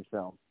highest rated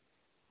film.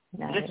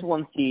 Nice. This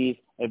one sees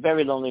a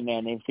very lonely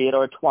man named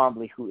Theodore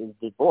Twombly, who is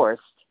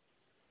divorced,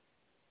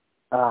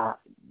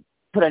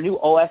 put a new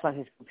OS on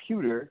his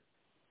computer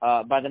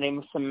by the name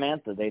of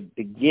Samantha. They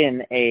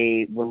begin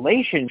a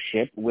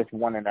relationship with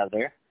one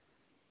another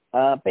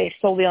based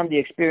solely on the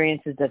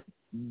experiences that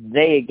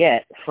they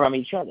get from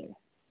each other.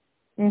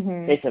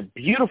 It's a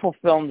beautiful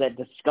film that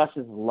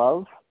discusses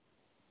love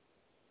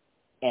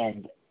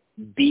and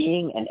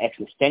being and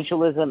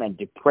existentialism and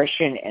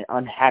depression and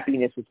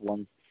unhappiness with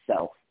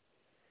oneself.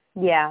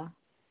 Yeah.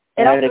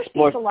 It also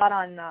speaks a lot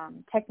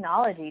on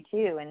technology,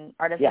 too, and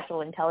artificial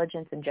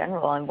intelligence in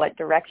general and what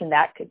direction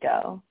that could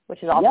go,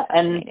 which is also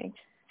fascinating.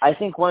 And I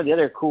think one of the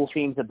other cool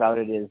themes about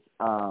it is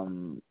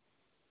the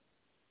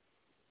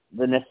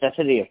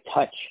necessity of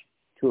touch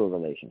to a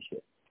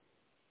relationship.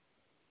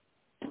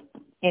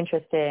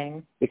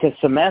 Interesting. Because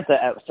Samantha,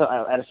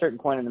 at a certain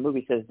point in the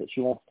movie, says that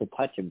she wants to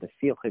touch him, to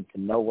feel him, to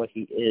know what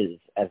he is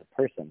as a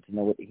person, to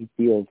know what he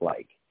feels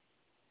like.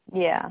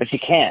 Yeah. But she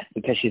can't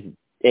because she's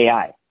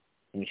AI.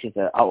 I mean, she's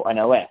an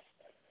OS.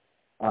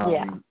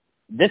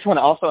 This one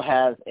also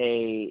has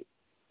a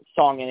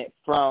song in it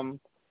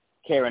from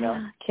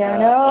Karen-O.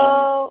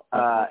 Karen-O.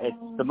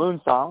 It's the Moon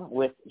Song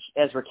with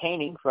Ezra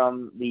Koenig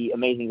from The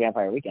Amazing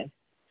Vampire Weekend.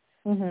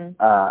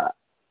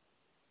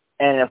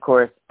 And, of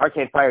course,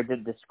 Arcade Fire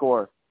did the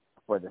score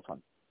for this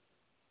one.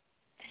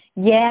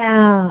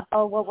 Yeah.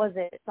 Oh, what was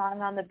it?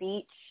 Song on the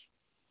Beach?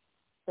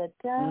 Da,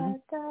 da,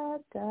 da,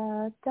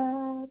 da,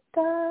 da,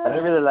 da. I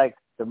really like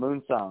the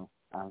Moon Song.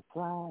 I'm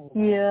flying.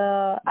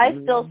 Yeah. I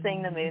still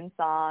sing the Moon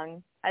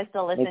Song. I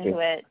still listen to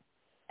it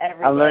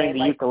every day. I'm learning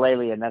the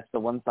ukulele, and that's the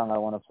one song I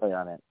want to play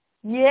on it.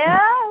 Yeah?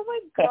 Oh, my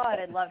God.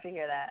 I'd love to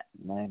hear that.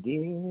 My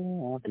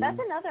dear. But that's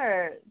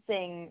another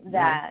thing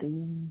that,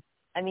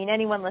 I mean,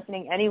 anyone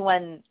listening,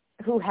 anyone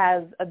who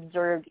has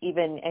observed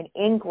even an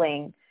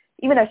inkling,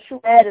 even a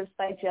shred of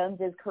Spike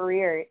Jonze's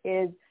career,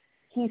 is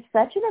he's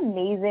such an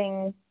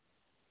amazing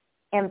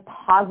and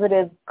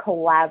positive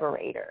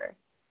collaborator.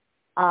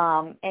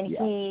 And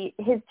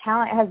his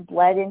talent has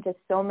bled into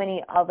so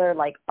many other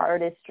like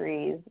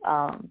artistries,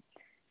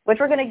 which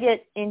we're going to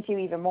get into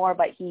even more,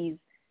 but he's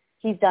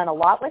done a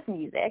lot with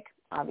music,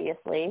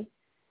 obviously,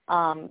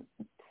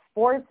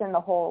 sports and the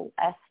whole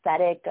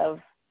aesthetic of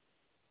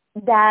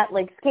that,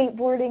 like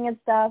skateboarding and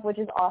stuff, which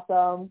is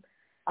awesome.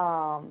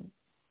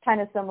 Kind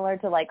of similar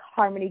to like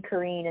Harmony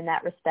Korine in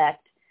that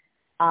respect.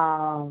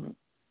 And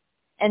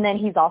then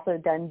he's also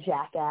done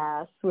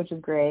Jackass, which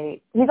is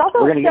great. He's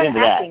also done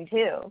acting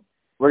too.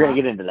 We're going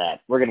to get into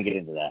that.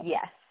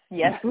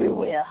 Yes, we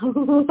will.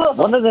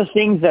 One of the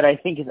things that I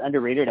think is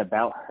underrated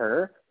about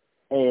Her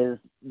is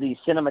the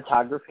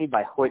cinematography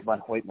by Hoyt van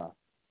Hoytma.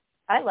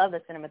 I love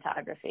the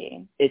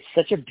cinematography. It's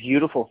such a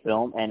beautiful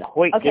film, and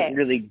Hoyt didn't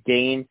really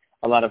gain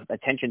a lot of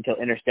attention until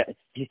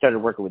he started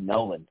working with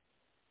Nolan.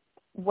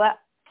 What?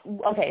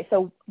 Okay,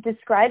 so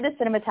describe the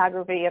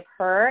cinematography of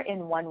Her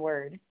in one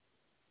word.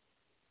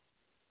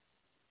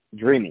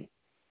 Dreamy.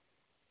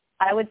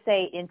 I would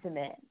say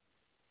intimate.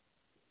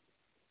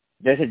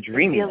 There's a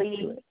dreaminess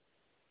to it.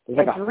 There's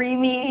like a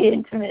dreamy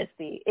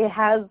intimacy. It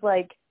has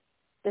like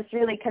this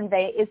really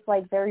it's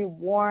like very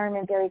warm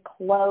and very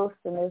close,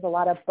 and there's a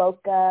lot of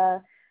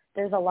bokeh.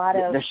 There's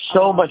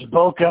so much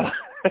bokeh.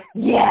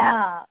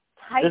 Yeah.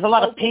 There's a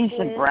lot of pinks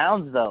and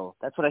browns, though.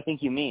 That's what I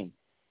think you mean.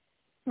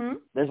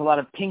 There's a lot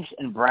of pinks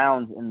and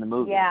browns in the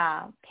movie.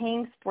 Yeah,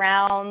 pinks,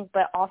 browns,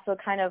 but also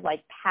kind of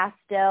like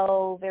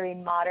pastel, very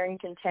modern,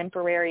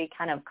 contemporary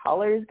kind of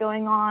colors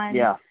going on.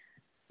 Yeah.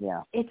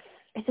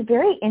 It's a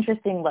very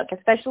interesting look,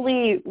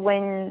 especially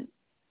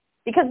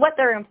because what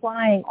they're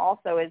implying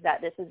also is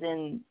that this is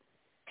in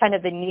kind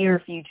of the near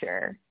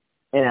future.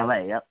 In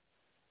LA, yep.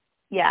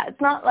 Yeah, it's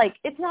not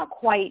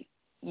quite,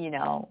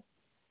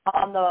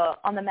 on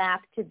the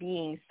map to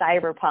being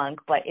cyberpunk,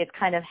 but it's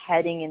kind of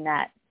heading in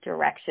that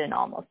direction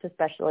almost,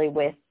 especially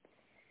with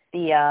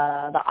the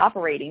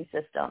operating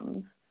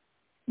systems.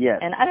 Yes.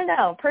 And I don't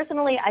know,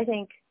 personally, I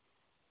think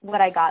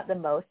what I got the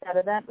most out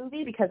of that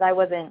movie, because I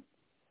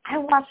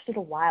watched it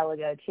a while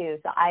ago too,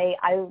 so I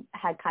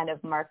had kind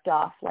of marked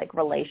off like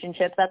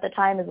relationships at the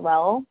time as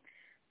well.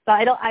 So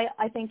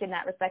I think in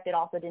that respect it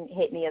also didn't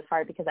hit me as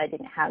hard because I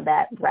didn't have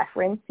that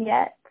reference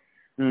yet.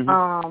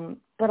 Mm-hmm.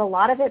 But a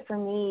lot of it for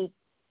me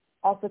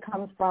also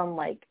comes from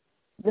like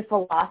the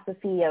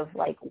philosophy of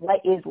like what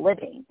is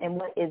living and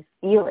what is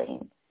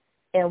feeling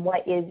and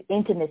what is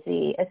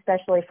intimacy,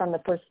 especially from the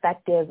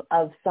perspective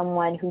of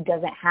someone who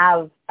doesn't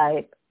have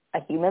a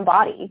human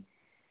body.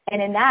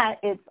 And in that,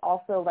 it's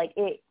also like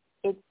it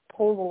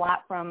pulls a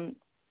lot from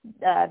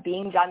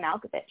being John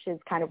Malkovich is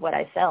kind of what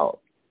I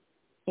felt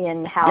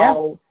in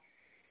how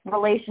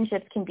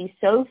relationships can be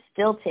so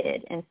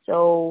stilted and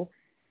so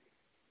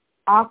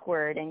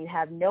awkward, and you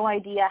have no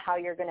idea how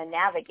you're going to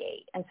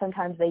navigate. And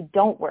sometimes they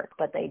don't work,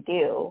 but they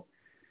do.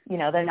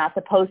 They're not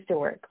supposed to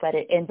work, but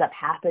it ends up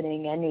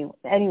happening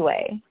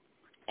anyway.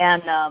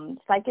 And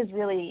Psych is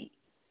really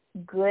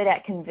good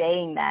at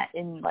conveying that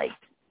in like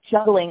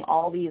juggling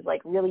all these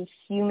like really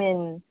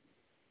human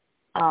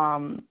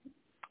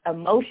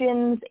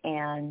emotions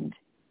and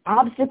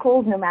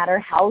obstacles, no matter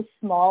how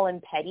small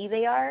and petty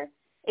they are.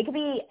 It could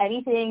be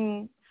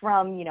anything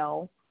from,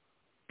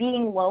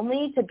 being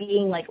lonely to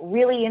being like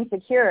really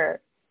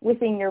insecure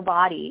within your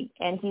body,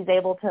 and he's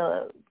able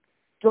to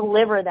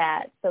deliver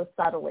that so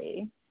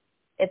subtly.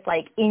 It's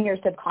like in your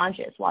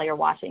subconscious while you're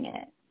watching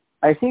it.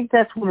 I think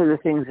that's one of the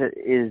things that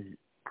is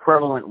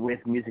prevalent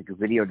with music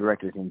video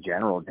directors in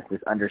general, just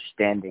this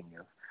understanding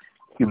of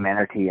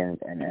humanity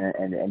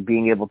and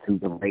being able to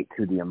relate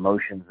to the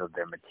emotions of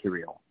their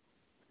material.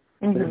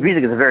 Mm-hmm. Because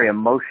music is a very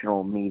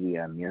emotional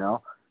medium,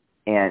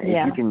 and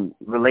if you can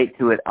relate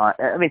to it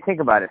think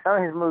about it.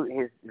 Some of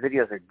his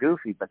videos are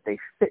goofy, but they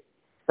fit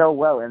so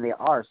well, and they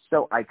are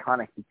so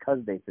iconic because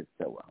they fit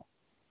so well.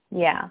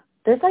 Yeah.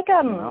 There's like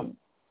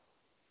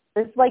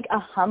there's like a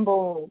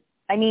humble,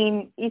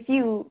 if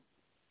you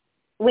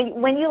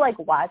when you like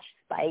watch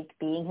Spike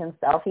being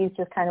himself, he's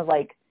just kind of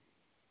like,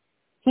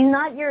 he's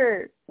not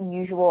your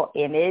usual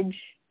image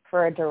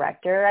for a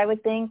director, I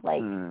would think.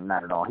 Like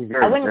not at all. He's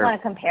very I wouldn't want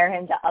to compare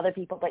him to other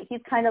people, but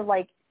he's kind of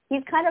a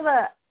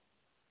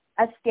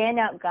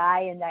standout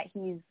guy in that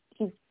he's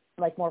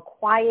like more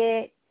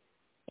quiet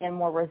and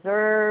more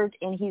reserved,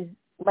 and he's,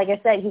 like I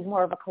said, he's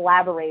more of a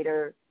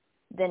collaborator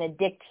than a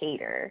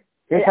dictator.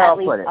 Here's how at I'll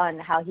least put it. On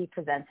how he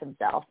presents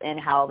himself and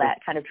how that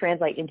kind of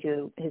translates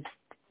into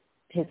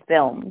his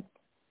films.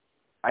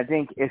 I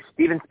think if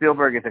Steven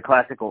Spielberg is a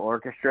classical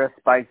orchestra,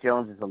 Spike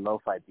Jonze is a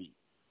lo-fi beat.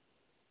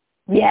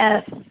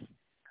 Yes.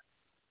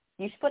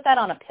 You should put that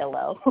on a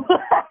pillow.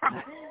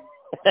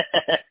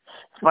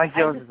 Spike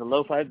Jonze is a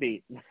lo-fi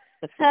beat.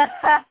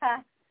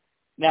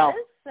 Now, that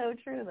is so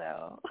true,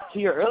 though. To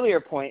your earlier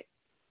point,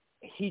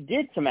 he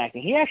did some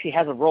acting. He actually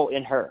has a role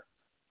in Her.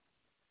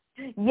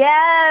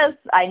 Yes,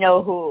 I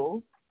know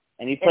who.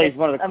 And he plays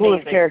one of the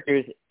coolest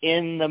characters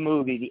in the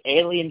movie, the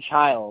alien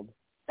child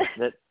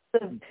that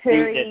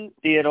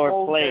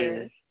Theodore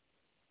plays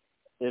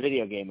the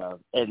video game of.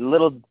 A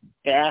little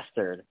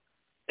bastard.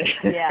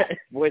 Yeah.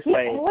 Voiced he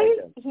by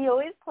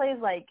always plays,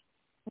 like,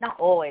 not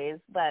always,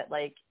 but,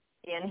 like,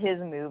 in his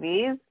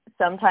movies,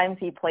 sometimes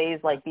he plays,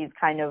 like, these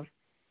kind of,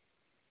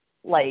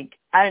 like,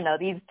 I don't know,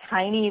 these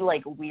tiny,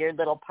 like, weird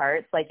little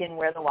parts. Like, in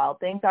Where the Wild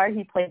Things Are,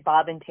 he played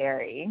Bob and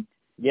Terry.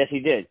 Yes, he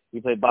did. He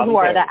played Bob and Terry. Who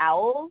are Terry. the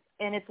owls,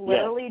 and it's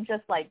literally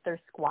just, like, they're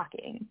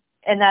squawking.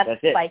 And that's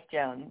Spike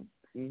Jonze.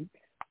 Mm-hmm.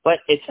 But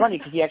it's funny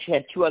because he actually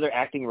had two other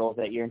acting roles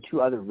that year and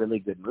two other really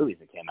good movies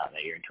that came out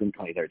that year in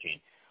 2013.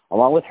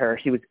 Along with Her,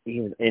 he was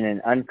in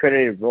an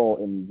uncredited role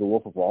in The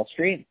Wolf of Wall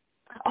Street.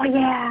 Oh,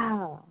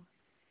 yeah.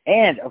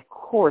 And, of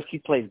course, he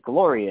plays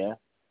Gloria,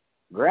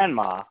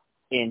 Grandma,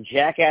 in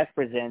Jackass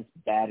Presents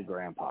Bad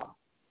Grandpa.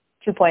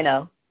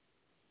 2.0.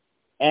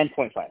 And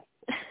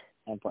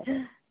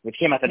 0.5. Which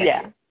came out the next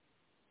year.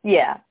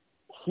 Yeah.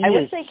 I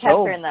wish they kept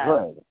her in the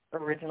good.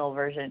 original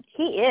version.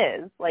 He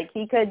is. Like,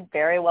 he could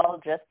very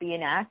well just be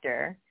an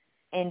actor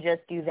and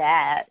just do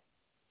that.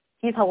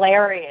 He's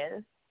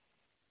hilarious.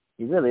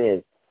 He really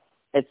is.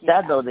 It's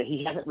sad, though, that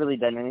he hasn't really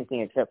done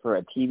anything except for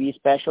a TV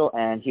special,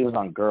 and he was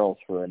on Girls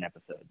for an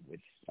episode,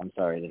 which I'm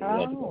sorry that he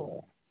had to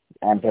go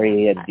there. I'm sorry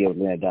he had to deal with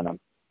Lena Dunham.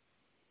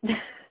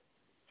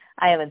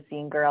 I haven't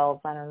seen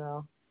Girls. I don't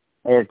know.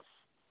 It's...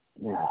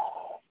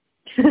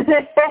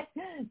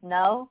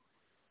 No?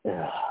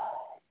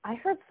 I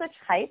heard such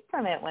hype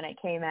from it when it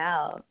came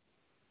out.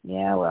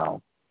 Yeah,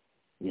 well...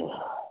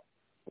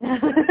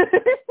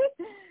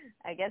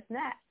 I guess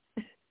not.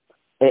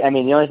 I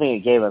mean, the only thing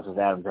it gave us was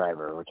Adam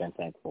Driver, which I'm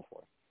thankful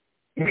for.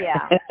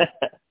 Yeah.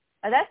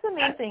 That's the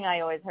main thing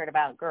I always heard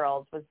about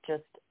Girls was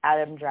just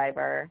Adam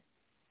Driver.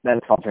 That's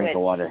all drink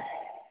of water.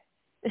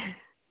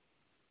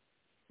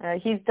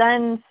 He's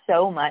done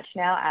so much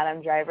now,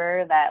 Adam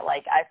Driver, that,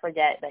 like, I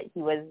forget that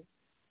he was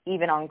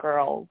even on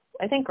Girls.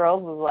 I think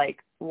Girls was,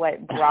 like,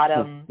 what brought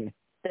him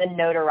the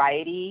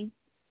notoriety.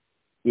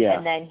 Yeah.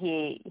 And then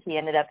he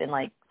ended up in,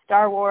 like,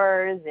 Star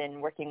Wars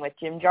and working with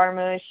Jim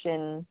Jarmusch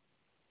and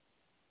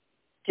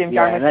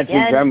Jarmusch and that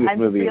again. Jim Jarmusch I'm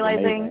movie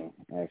realizing, is amazing,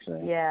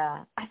 actually.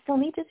 Yeah. I still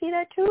need to see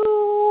that,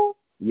 too.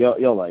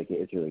 You'll like it.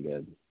 It's really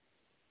good.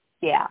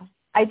 Yeah.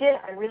 I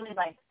really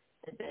liked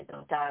The Dead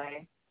Don't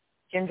Die.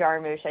 Jim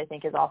Jarmusch, I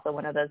think, is also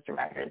one of those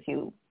directors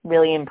who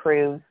really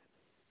improves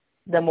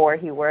the more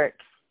he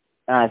works.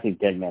 I think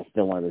Dead Man's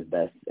still one of his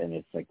best, and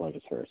it's like one of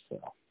his first. So.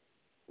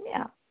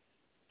 Yeah.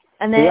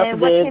 And then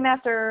what came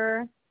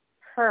after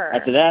Her?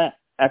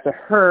 After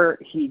Her,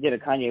 he did a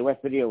Kanye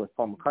West video with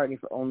Paul McCartney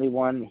for Only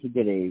One. He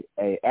did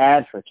a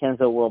ad for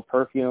Kenzo World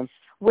Perfume,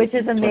 which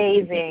is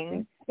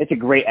amazing. It's a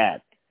great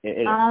ad.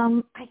 It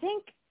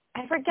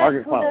I forget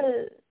Margaret who Qualley.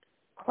 the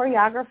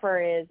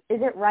choreographer is.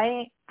 Is it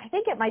Ryan? I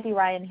think it might be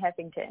Ryan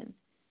Heffington.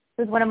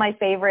 Who's one of my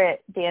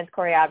favorite dance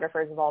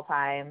choreographers of all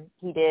time.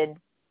 He did,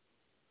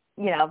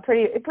 he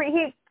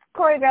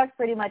choreographed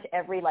pretty much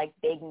every, like,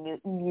 big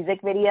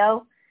music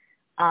video.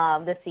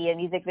 The Sia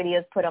music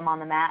videos put him on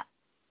the map.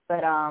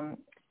 But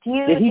do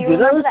you remember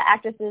those? the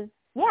actresses?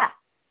 Yeah.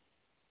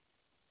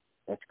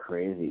 That's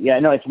crazy. Yeah,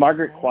 no, it's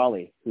Margaret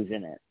Qualley who's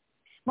in it.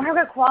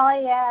 Margaret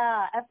Qualley,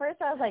 yeah. At first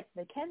I was like,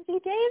 Mackenzie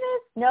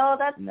Davis? No,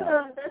 that's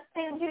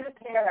San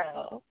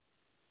Junipero.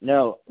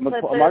 No,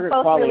 Margaret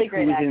Qualley,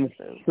 who was in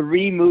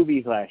 3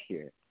 movies last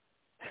year.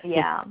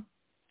 Yeah.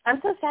 I'm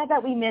so sad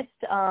that we missed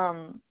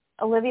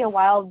Olivia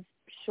Wilde's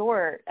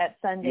short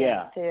at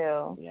Sundance,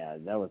 too. Yeah,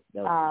 that was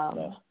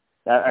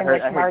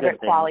Margaret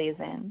Qualley is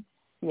in.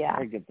 Yeah. I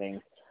heard good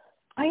things.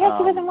 Oh, yeah,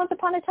 she was in Once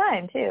Upon a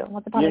Time, too.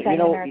 Once Upon a Time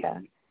in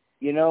America.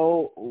 You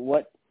know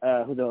what?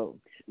 Who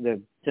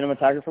the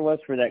cinematographer was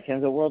for that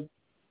Kenzo World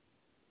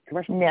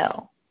commercial?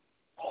 No.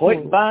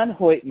 Hoyt van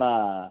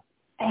Hoytma.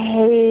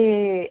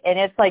 Hey, and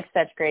it's, like,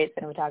 such great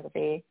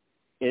cinematography.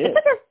 It's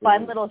such a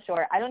fun little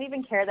short. I don't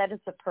even care that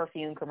it's a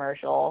perfume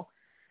commercial.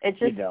 It's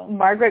just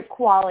Margaret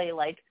Qualley,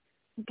 like,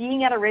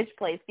 being at a rich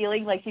place,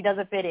 feeling like she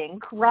doesn't fit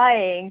in,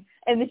 crying,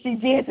 and then she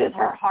dances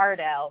her heart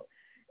out.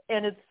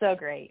 And it's so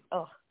great.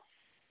 Oh.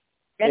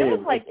 And it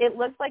looks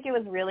like it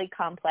was really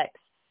complex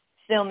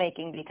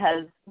filmmaking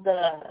because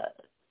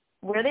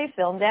where they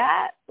filmed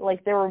at,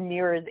 like, there were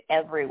mirrors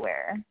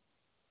everywhere.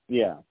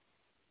 Yeah.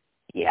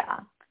 Yeah.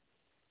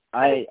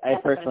 I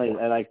personally,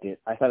 I liked it.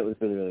 I thought it was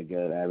really, really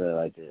good. I really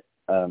liked it.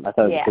 I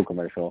thought it was a cool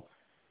commercial.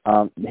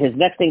 His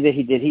next thing that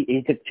he did,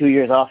 he took 2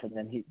 years off, and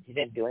then he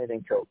didn't do anything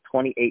until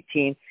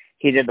 2018.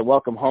 He did the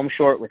Welcome Home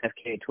short with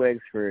FKA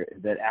Twigs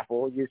that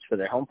Apple used for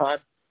their HomePod.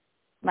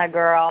 My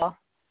girl,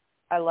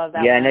 I love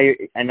that. Yeah, one.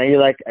 I know you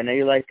like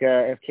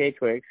FKA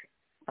Twigs.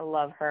 I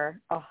love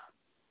her. Oh,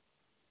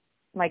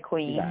 my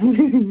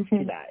queen.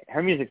 She died.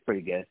 Her music's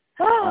pretty good.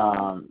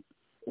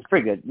 It's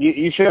pretty good.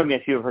 You showed me a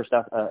few of her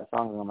songs, and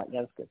I'm like,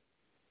 yeah, that's good.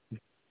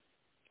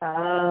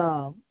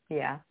 Oh,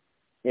 yeah.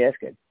 Yeah, it's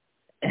good.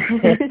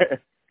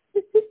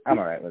 I'm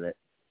all right with it.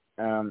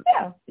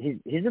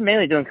 He's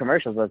mainly doing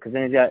commercials, though, because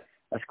then he's got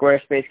a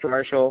Squarespace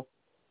commercial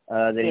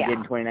that he did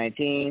in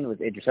 2019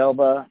 with Idris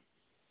Elba.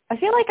 I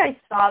feel like I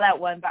saw that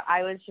one, but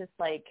I was just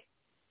like,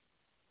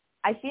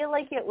 I feel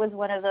like it was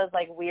one of those,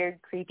 like,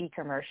 weird, creepy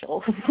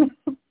commercials.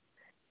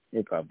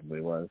 It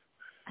probably was.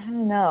 I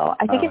don't know.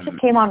 I think it just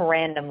came on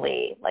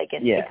randomly. Like,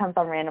 it comes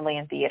on randomly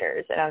in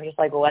theaters, and I'm just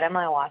like, what am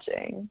I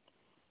watching?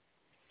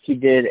 He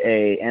did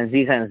a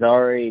Aziz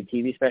Ansari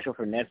TV special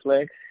for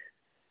Netflix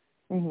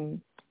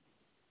in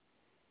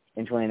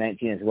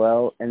 2019 as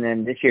well. And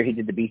then this year he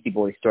did the Beastie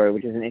Boys story,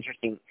 which is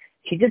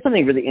he did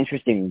something really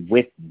interesting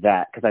with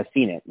that, because I've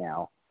seen it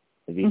now,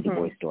 the Beastie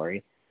Boys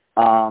story.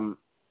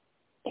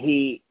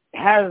 He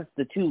has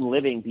the 2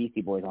 living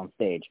Beastie Boys on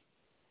stage,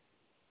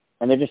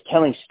 and they're just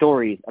telling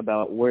stories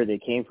about where they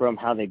came from,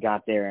 how they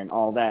got there, and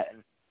all that.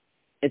 And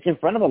it's in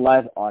front of a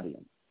live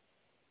audience.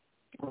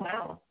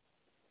 Wow.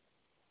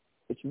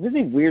 It's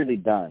really weirdly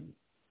done,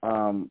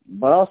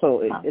 but also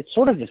it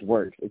sort of just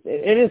works.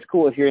 It is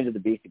cool if you're into the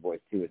Beastie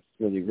Boys too. It's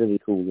really, really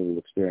cool little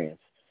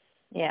experience.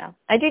 Yeah,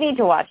 I do need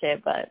to watch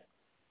it, but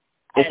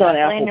it's on if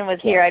Apple. Landon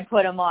was here, I'd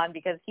put him on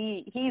because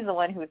he's the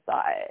one who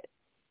saw it.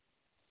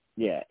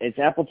 Yeah, it's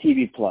Apple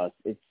TV Plus.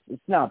 It's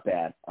not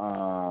bad.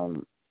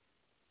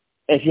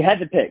 If you had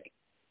to pick,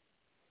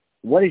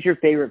 what is your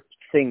favorite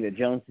thing that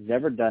Jones has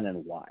ever done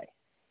and why?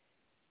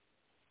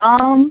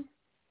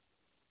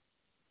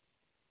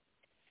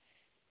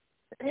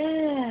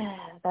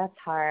 That's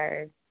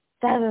hard.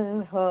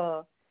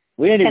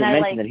 We didn't even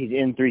mention that he's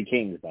in Three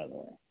Kings, by the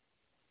way.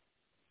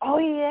 Oh,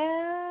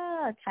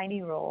 yeah.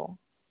 Tiny role.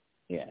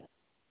 Yeah.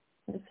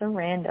 It's so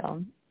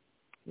random.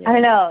 Yeah. I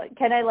don't know.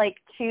 Can I,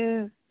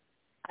 choose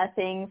a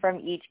thing from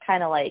each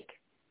kind of,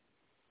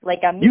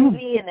 Like a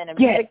movie and then a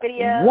music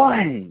video?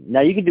 One.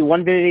 No, you can do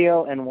one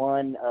video and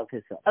one of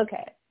his films.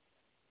 Okay.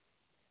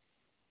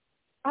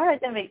 All right,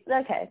 that makes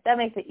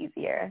it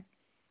easier.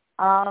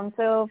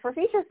 So for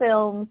feature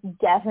films,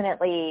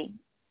 definitely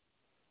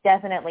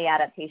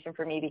adaptation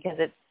for me, because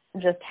it's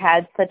just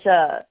had such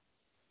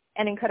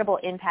an incredible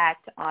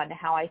impact on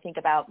how I think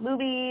about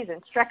movies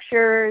and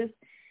structures.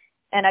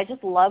 And I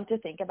just love to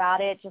think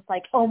about it, just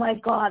like, oh my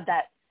God,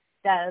 that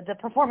the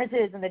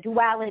performances and the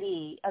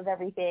duality of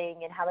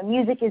everything and how the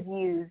music is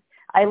used.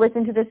 I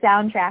listen to the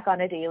soundtrack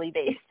on a daily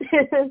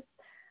basis.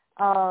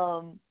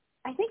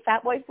 I think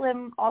Fatboy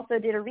Slim also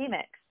did a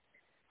remix,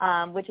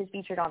 which is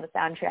featured on the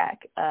soundtrack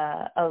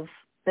of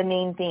the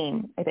main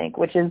theme, I think,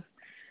 which is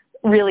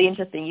really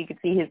interesting. You could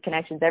see his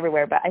connections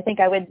everywhere. But I think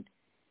I would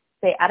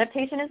say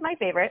adaptation is my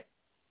favorite.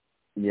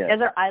 Yeah.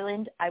 Desert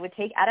Island, I would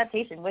take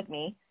adaptation with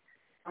me.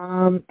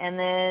 And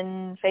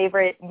then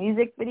favorite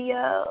music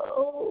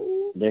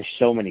video. There's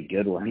so many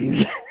good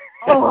ones.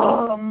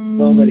 So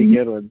many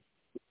good ones.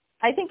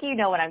 I think you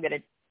know what I'm gonna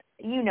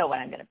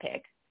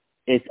pick.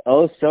 It's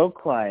Oh So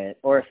Quiet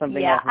or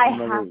something else. I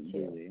have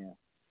to. Yeah.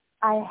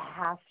 I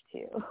have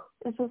to.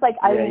 It's just like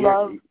I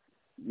love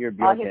your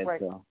all his Björk work.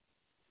 so.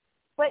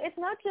 But it's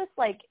not just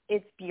like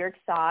it's Björk's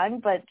song,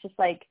 but just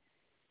like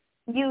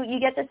you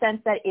get the sense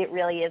that it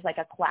really is like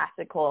a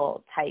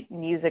classical type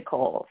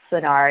musical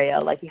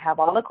scenario. Like you have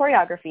all the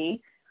choreography,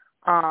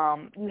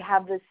 you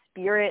have the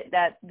spirit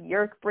that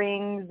Björk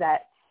brings,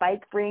 that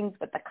Spike brings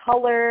with the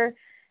color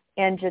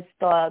and just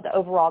the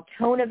overall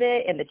tone of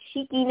it and the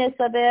cheekiness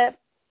of it.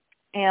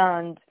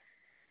 And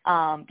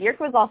Björk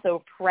was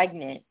also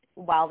pregnant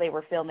while they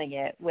were filming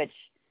it, which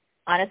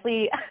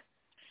honestly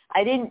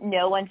I didn't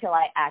know until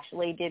I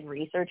actually did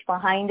research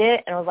behind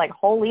it, and I was like,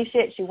 holy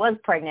shit, she was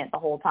pregnant the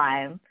whole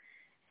time.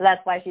 So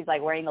that's why she's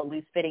like wearing a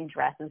loose-fitting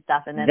dress and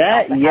stuff. And then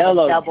that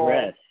yellow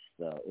dress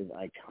though is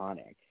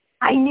iconic.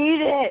 I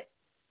need it.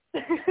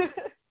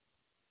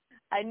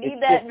 I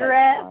need that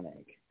dress.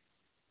 Iconic.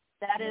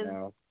 That is,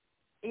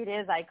 it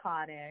is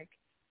iconic.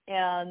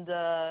 And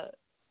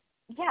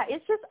yeah,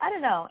 it's just, I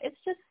don't know, it's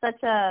just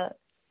such a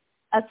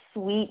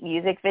sweet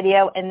music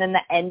video. And then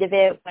the end of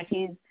it when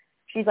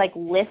she's like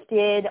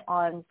lifted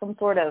on some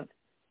sort of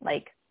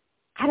like,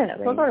 I don't know,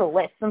 some sort of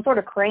lift, some sort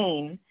of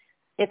crane.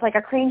 It's like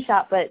a crane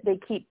shot, but they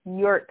keep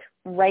Björk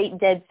right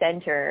dead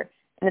center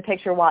in the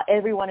picture while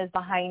everyone is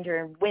behind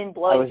her and wind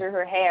blows through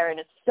her hair, and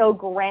it's so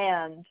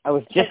grand. I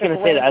was just going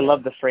to say that I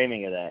love the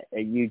framing of that.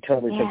 You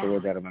totally took the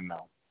words out of my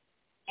mouth.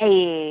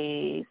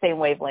 Hey, same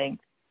wavelength.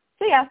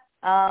 So yeah,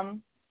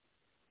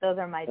 those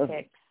are my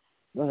picks.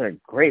 Those are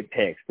great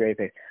picks, great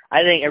picks.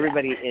 I think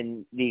everybody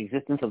in the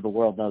existence of the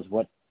world knows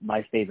what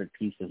my favorite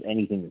piece of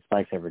anything that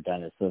Spike's ever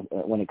done is. So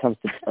when it comes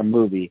to a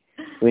movie,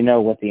 we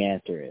know what the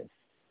answer is.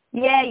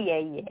 Yeah.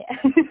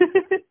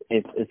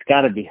 It's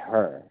got to be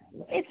her.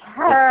 It's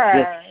her.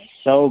 It's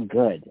just so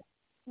good.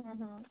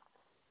 Mm-hmm.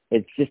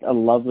 It's just a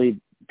lovely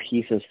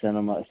piece of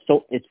cinema.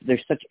 So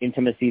there's such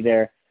intimacy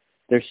there.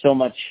 There's so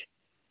much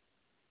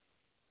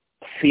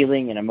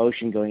feeling and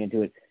emotion going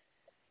into it.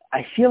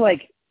 I feel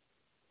like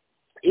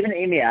even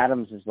Amy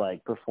Adams'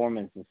 like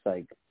performance is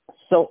like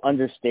so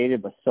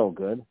understated but so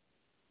good.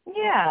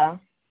 Yeah.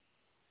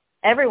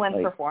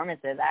 Everyone's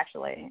performances,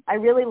 actually. I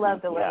really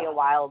loved Olivia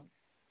Wilde's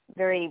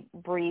very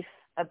brief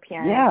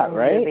appearance in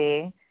the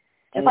movie.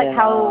 Just like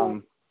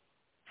how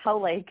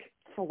like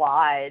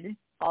flawed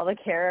all the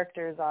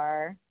characters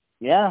are.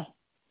 Yeah.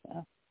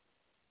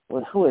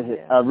 Well, who is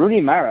it?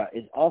 Rooney Mara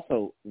is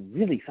also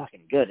really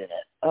fucking good in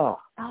it. Oh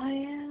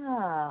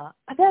yeah.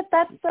 I bet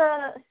that's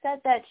the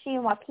set that she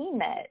and Joaquin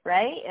met,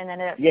 right? And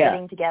ended up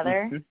getting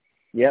together.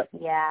 Mm-hmm. Yep.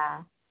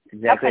 Yeah.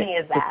 Exactly. How funny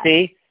is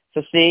that?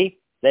 So see,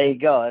 there you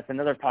go. That's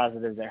another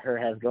positive that her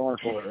has going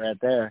for it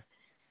right there.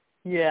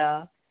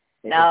 Yeah.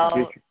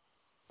 No,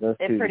 those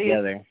two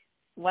together.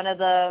 One of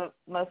the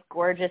most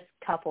gorgeous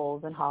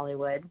couples in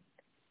Hollywood.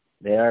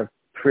 They are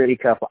pretty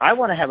couple. I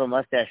want to have a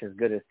mustache as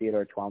good as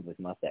Theodore Twombly's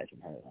mustache in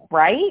her.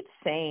 Right?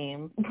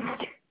 Same.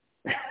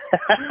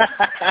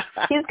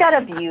 He's got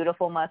a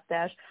beautiful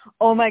mustache.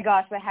 Oh my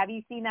gosh, but have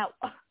you seen that?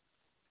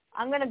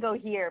 I'm going to go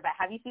here, but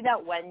have you seen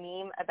that one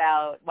meme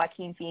about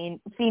Joaquin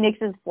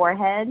Phoenix's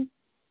forehead?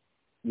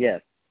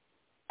 Yes.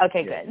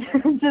 Okay,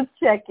 good. Just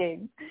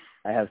checking.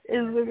 I have.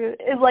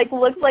 It like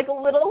looks like a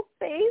little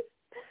face,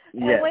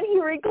 and when he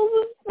wrinkles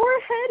his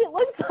forehead, it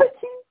looks like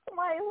he's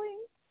smiling.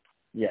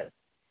 Yes.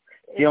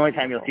 It's the only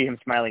time you'll see him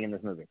smiling in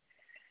this movie.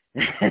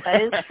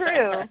 That is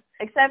true,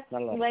 except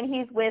when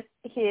he's with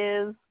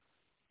his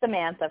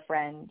Samantha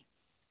friend.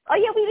 Oh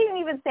yeah, we didn't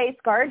even say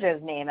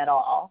ScarJo's name at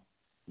all.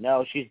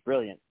 No, she's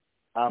brilliant.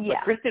 But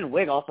Kristen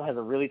Wiig also has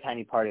a really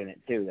tiny part in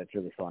it too. That's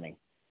really funny.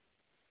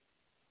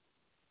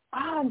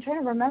 Oh, I'm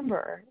trying to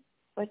remember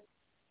what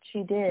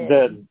she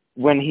did.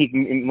 When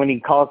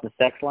he calls the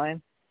sex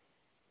line.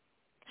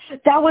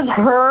 That was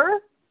her?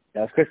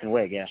 That was Kristen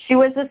Wiig, yeah. She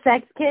was the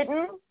sex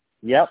kitten?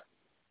 Yep.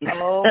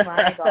 Oh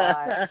my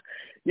god.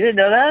 You didn't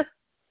know that?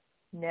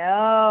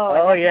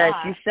 No. Oh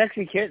yeah, she's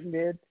sexy kitten,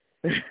 dude.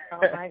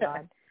 Oh my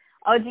god.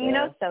 Oh, do you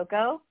know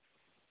Soko?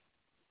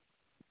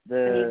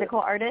 The musical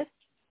artist?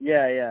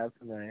 Yeah, I'm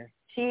familiar.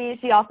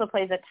 She also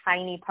plays a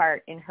tiny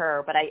part in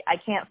Her, but I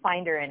can't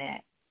find her in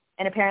it.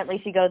 And apparently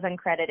she goes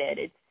uncredited.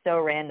 It's so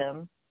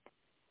random.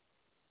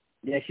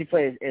 Yeah, she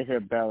plays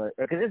Isabella.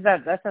 Because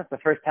that's not the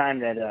first time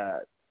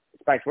that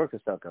Spike's worked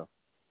with Soko.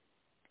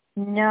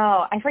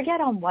 No, I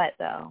forget on what,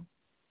 though.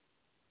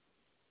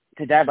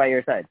 To Die by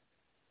Your Side.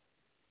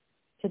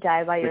 To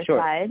Die by Your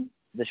Side?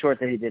 The short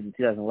that he did in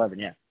 2011,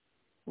 yeah.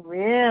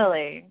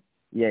 Really?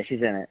 Yeah,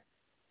 she's in it.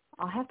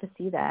 I'll have to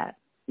see that.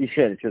 You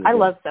should. It's really I good.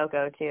 love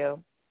Soko,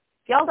 too.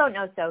 If y'all don't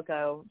know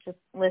Soko, just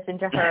listen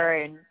to her,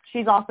 and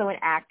she's also an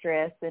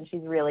actress, and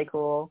she's really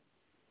cool.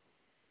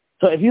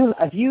 So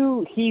if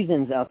you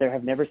heathens out there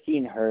have never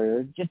seen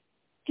Her, just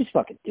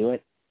fucking do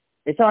it.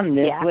 It's on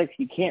Netflix. Yeah.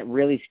 You can't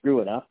really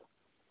screw it up.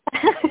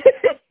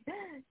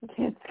 You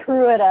can't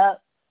screw it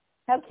up.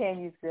 How can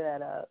you screw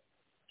that up?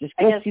 Just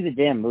go see the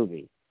damn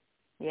movie.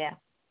 Yeah.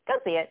 Go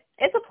see it.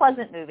 It's a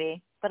pleasant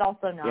movie, but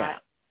also not. Yeah.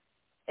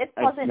 It's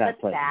pleasant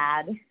but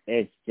sad.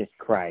 It's just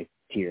cry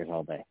tears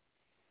all day.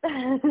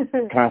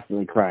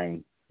 Constantly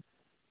crying.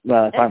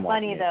 Well, if it's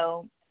funny,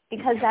 though,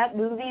 because that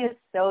movie is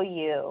so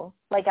you.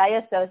 Like, I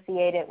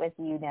associate it with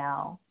you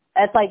now.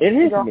 It's like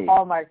your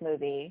Hallmark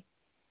movie.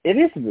 It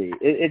is me.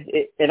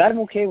 And I'm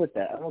okay with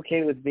that. I'm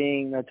okay with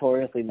being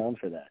notoriously known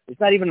for that. It's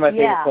not even my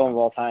favorite film of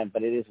all time,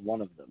 but it is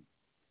one of them.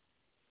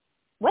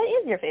 What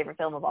is your favorite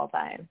film of all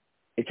time?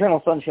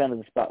 Eternal Sunshine of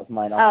the Spotless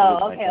Mind.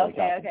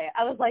 Okay.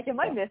 I was like, am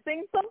I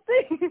missing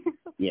something?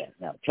 Yeah,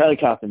 no. Charlie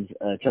Kaufman's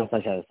Eternal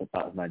Sunshine of the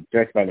Spotless Mind,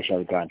 directed by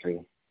Michel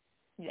Gondry.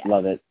 Yeah.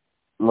 Love it.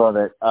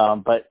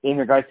 But in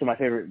regards to my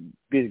favorite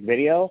music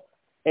video,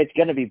 it's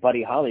going to be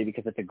Buddy Holly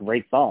because it's a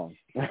great song.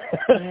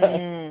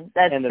 That's and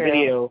the true.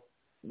 video,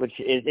 which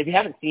is, if you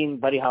haven't seen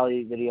Buddy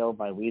Holly's video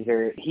by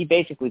Weezer, he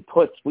basically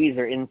puts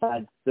Weezer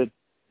inside the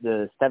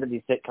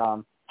 70s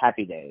sitcom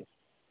Happy Days.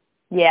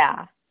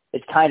 Yeah.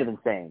 It's kind of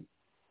insane.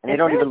 And they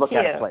don't even look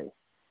out of place.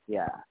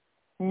 Yeah.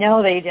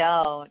 No, they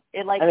don't.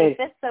 It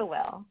fits so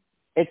well.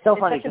 It's so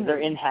funny because they're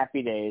in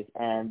Happy Days,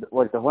 and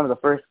one of the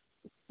first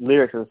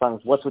lyrics of the song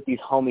is, "What's with these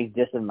homies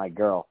dissing my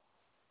girl?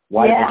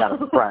 Why do they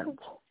got a front?"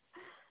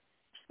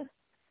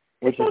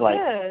 Which is like,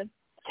 good.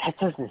 That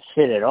doesn't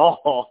fit at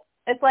all.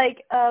 It's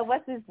like,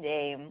 what's his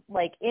name?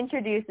 Like,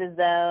 introduces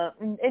them.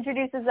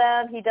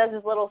 He does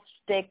his little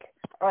shtick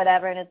or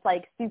whatever, and it's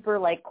like super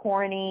like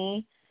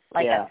corny,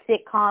 like a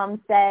sitcom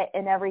set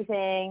and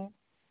everything.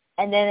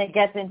 And then it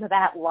gets into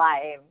that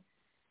live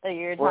that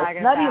you're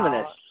talking about. It's not even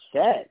a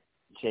set,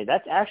 Jay.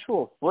 That's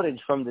actual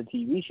footage from the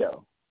TV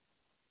show.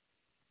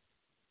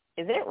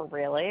 Is it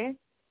really?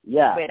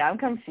 Yeah. Wait, I'm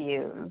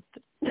confused.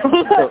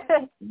 So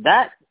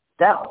that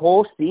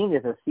whole scene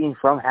is a scene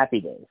from Happy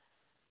Days.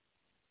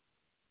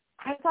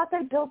 I thought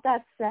they built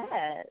that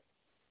set.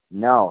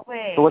 No.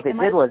 Wait, so what they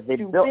did was they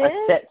built a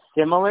set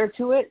similar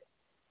to it,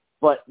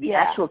 but the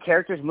actual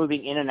characters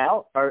moving in and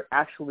out are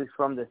actually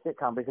from the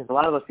sitcom because a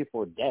lot of those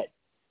people were dead.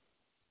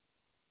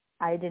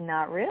 I did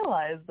not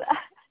realize that.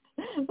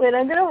 Wait,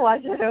 I'm gonna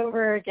watch it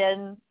over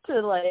again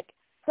to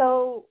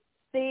so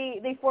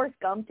they Forrest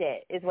Gumped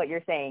it, is what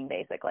you're saying,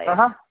 basically.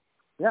 Yeah.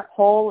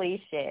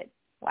 Holy shit!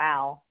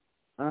 Wow.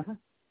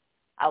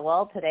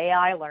 Well, today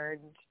I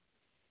learned.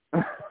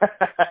 I'm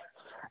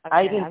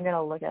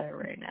gonna look at it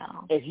right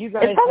now. If you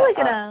guys, it's probably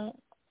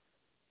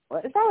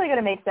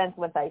gonna make sense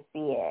once I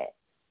see it.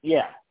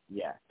 Yeah.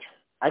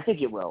 I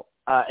think it will.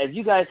 If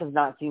you guys have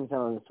not seen some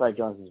of Spike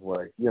Jonze's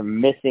work, you're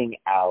missing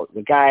out.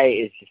 The guy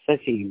is just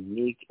such a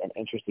unique and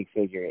interesting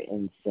figure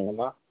in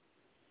cinema,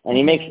 and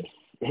he makes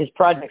his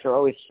projects are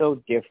always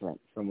so different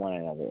from one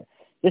another.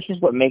 This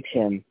is what makes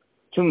him,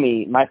 to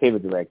me, my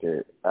favorite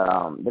director,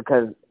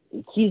 because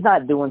he's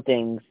not doing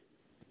things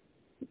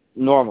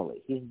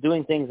normally. He's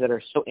doing things that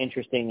are so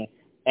interesting.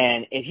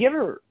 And if you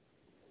ever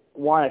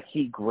want to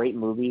see great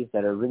movies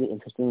that are really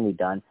interestingly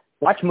done,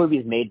 watch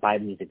movies made by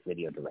music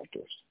video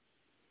directors.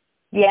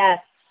 Yes.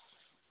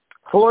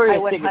 Gloria I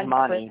would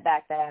 100%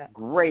 back that.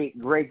 Great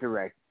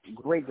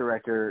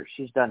director.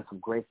 She's done some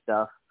great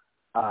stuff.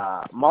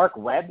 Mark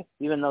Webb,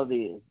 even though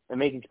the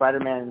Amazing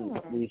Spider-Man,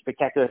 the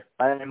Spectacular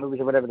Spider-Man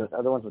movies or whatever, those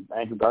other ones with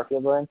Andrew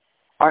Garfield were in,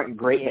 aren't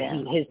great,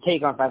 but his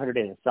take on 500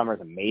 Days of Summer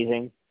is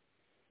amazing.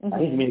 He's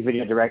a music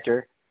video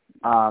director.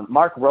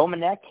 Mark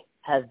Romanek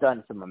has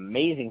done some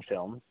amazing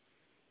films.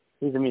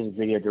 He's a music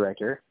video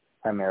director,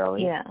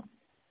 primarily. Yeah.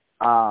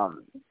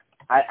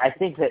 I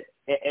think that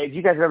if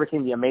you guys have ever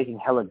seen the amazing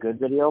Hella Good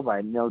video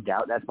by No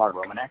Doubt, that's Mark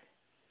Romanek.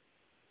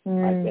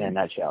 In a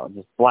nutshell.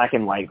 Just black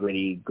and white,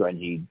 gritty,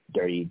 grungy,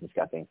 dirty,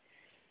 disgusting.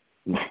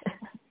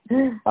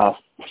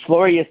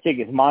 Floria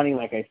Sigismondi,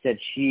 like I said,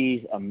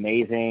 she's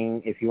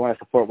amazing. If you want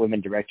to support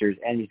women directors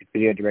and music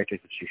video directors,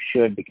 which you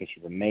should because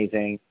she's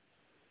amazing.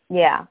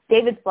 Yeah.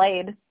 David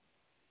Slade.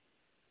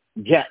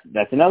 Yeah,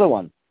 that's another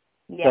one.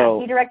 Yeah, so,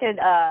 he directed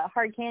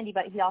Hard Candy,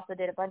 but he also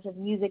did a bunch of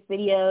music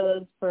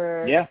videos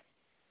for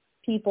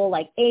people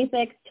like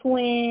Aphex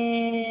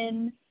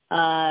Twin,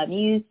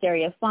 Muse,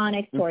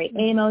 Stereophonics, Tori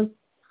Amos.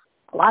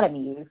 A lot of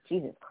Muse.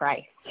 Jesus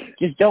Christ.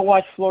 Just don't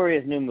watch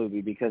Floria's new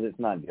movie because it's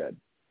not good.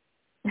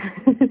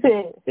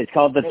 It's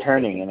called The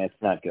Turning, and it's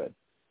not good.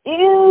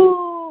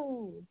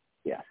 Ew.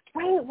 Yeah.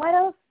 Wait, what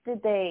else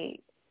did they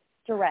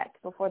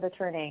direct before The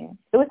Turning?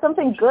 It was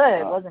something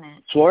good, wasn't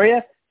it?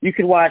 Floria, you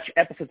could watch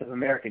episodes of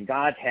American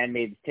Gods,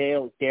 Handmaid's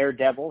Tale,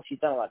 Daredevil. She's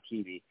done a lot of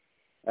TV.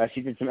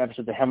 She did some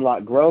episodes of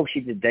Hemlock Grove. She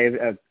did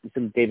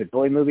some David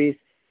Bowie movies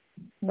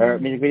or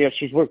music videos.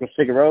 She's worked with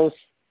Sigur Rós.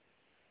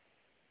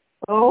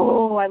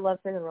 Oh, I love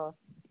Sigur Rós.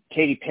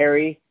 Katy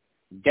Perry,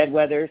 Dead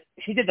Weathers.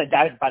 She did the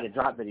Dive by the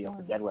Drop video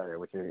for Dead Weather,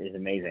 which is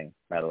amazing,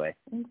 by the way.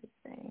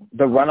 Interesting.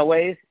 The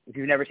Runaways. If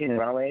you've never seen The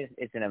Runaways,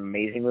 it's an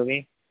amazing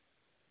movie.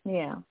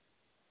 Yeah.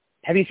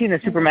 Have you seen the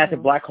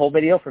Supermassive Black Hole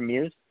video from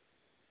Muse?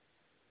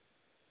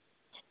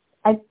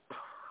 I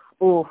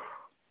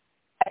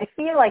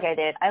feel like I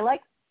did. I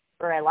liked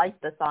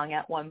the song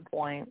at one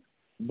point.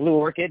 Blue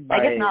Orchid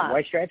by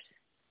White Stripes?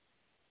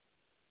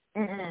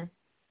 Mm-mm.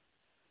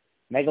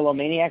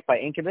 Megalomaniac by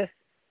Incubus?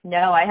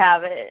 No, I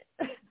haven't.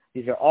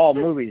 These are all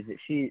movies that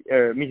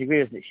music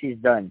videos that she's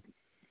done.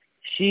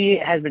 She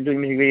has been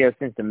doing music videos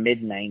since the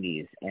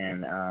mid-'90s,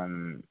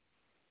 and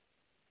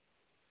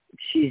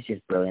she's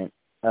just brilliant.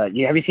 Have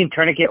you seen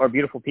Tourniquet or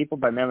Beautiful People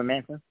by Marilyn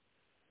Manson?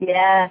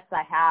 Yes,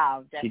 I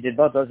have. Definitely. She did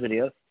both those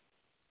videos.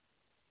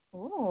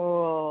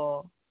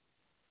 Oh.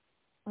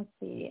 Let's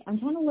see. I'm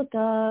trying to look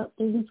up.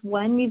 There's this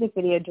one music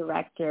video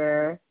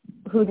director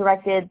who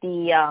directed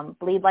the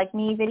Bleed Like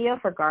Me video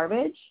for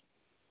Garbage.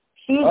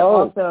 She's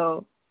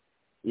also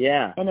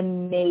an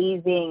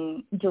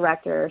amazing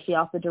director. She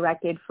also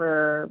directed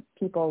for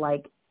people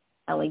like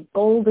Ellie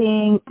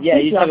Goulding. Yeah,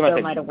 you're talking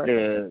about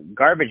the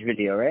Garbage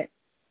video, right?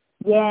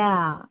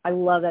 Yeah, I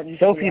love that music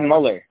Sophie video.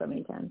 Muller. So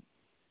many times.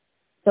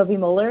 Sophie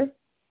Muller?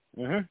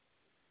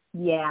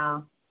 Mm-hmm.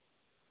 Yeah.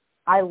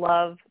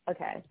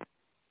 Okay.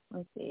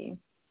 Let's see.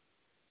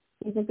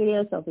 Music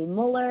video, Sophie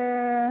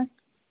Muller.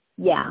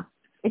 Yeah.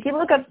 If you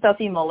look up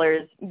Sophie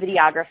Muller's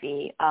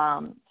videography,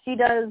 she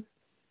does,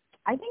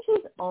 I think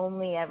she's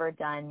only ever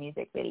done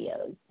music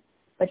videos,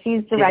 but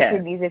she's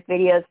directed music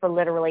videos for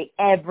literally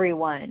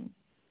everyone.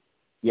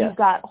 Yeah. You've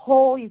got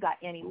Hole, you've got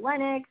Annie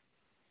Lennox.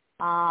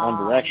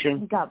 One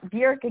Direction. You've got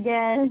Björk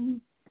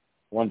again.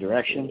 One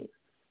Direction.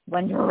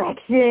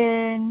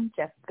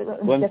 Jeff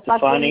Gwen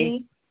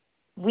Stefani.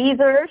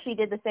 Weezer, she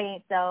did The Say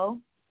Ain't So.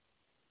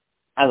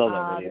 I love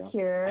that video. The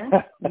Cure.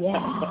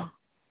 Yeah.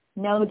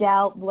 No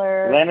Doubt,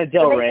 Blur. Lana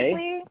Del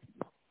Rey.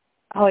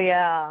 Oh,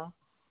 yeah.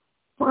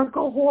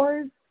 Sparkle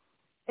Horse.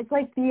 It's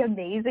like the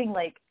amazing,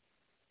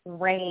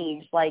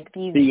 range,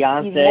 these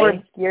more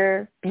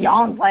obscure.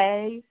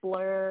 Beyonce,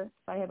 Blur, if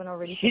I haven't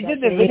already She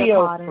said did the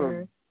video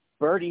for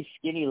Birdie's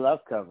Skinny Love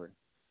cover.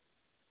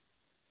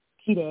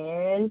 She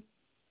did?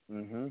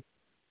 Mm-hmm.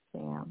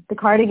 Damn. The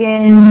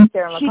Cardigans,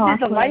 Sarah McLachlan. She did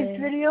the Lights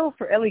video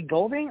for Ellie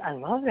Goulding? I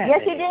love that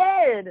Yes, video.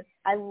 she did.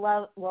 I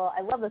love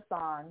the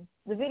song.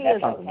 The video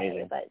is okay,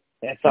 amazing. but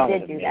that song she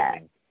did is do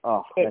amazing. that.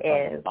 Oh,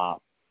 it is.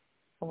 Bop.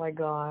 Oh, my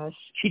gosh.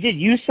 She did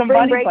Use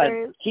Somebody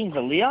by Kings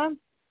of Leon?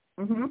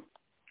 Mm-hmm.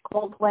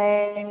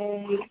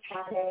 Coldplay,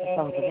 that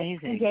sounds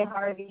amazing. PJ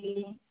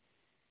Harvey.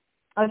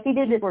 Oh, she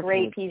did this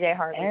great PJ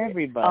Harvey.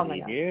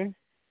 Everybody, dude.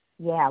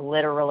 Yeah,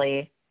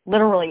 literally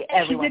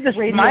everyone. She did the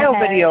Smile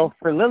video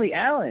for Lily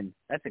Allen.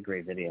 That's a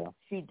great video.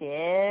 She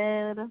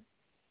did.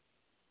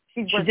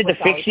 She did the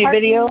Fix You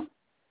video.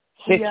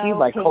 Fix You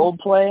by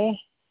Coldplay.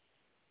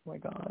 Oh my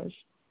gosh.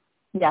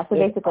 Yeah, so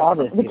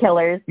basically The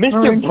Killers.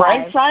 Mr.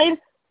 Brightside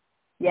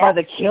by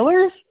The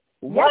Killers?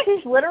 What? Yeah,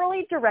 she's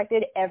literally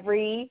directed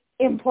every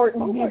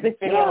important music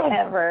video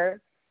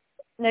ever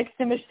next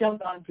to Michelle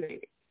Gondry.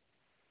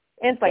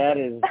 That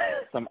is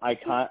some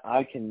icon.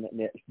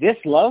 This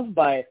Love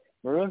by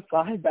Maroon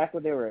 5 back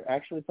when they were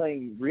actually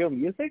playing real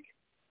music?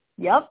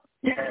 Yep.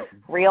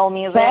 Real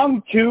music.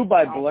 Song 2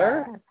 by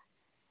Blur?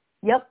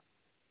 Yep.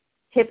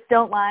 Hips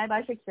Don't Lie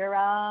by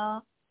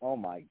Shakira. Oh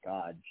my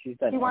God. She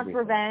Wants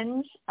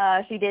Revenge.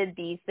 She did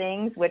These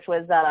Things, which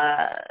was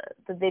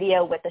the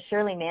video with the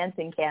Shirley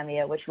Manson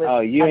cameo, which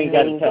was you amazing. Ain't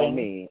got to tell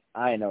me.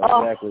 I know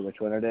exactly which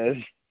one it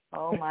is.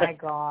 Oh my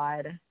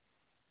God.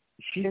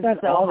 She's done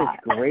all this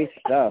great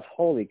stuff.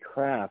 Holy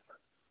crap.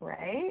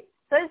 Right?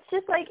 So it's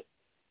just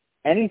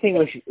anything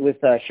with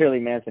Shirley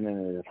Manson in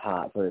it is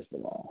hot, first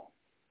of all.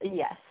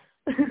 Yes.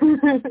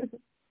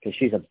 Because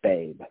she's a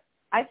babe.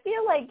 I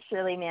feel like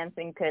Shirley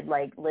Manson could,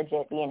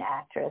 legit be an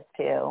actress,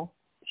 too.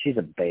 She's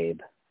a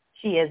babe.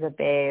 She is a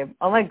babe.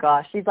 Oh, my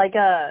gosh. She's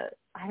I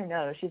don't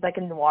know, she's like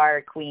a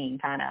noir queen,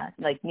 kind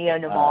of.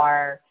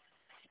 Neo-noir,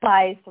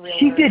 spy thriller.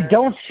 She did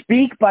Don't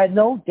Speak by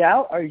No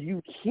Doubt? Are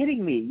you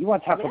kidding me? You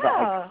want to talk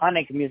about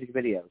iconic music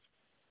videos.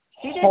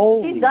 She's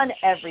Holy done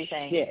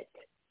everything. Shit.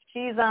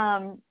 She's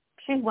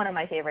one of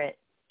my favorite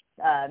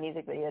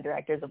music video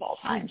directors of all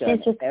time.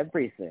 She's done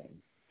everything.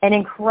 An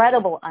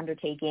incredible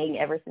undertaking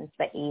ever since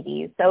the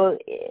 80s. So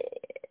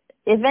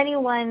if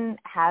anyone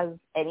has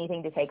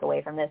anything to take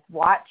away from this,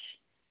 watch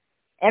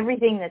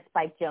everything that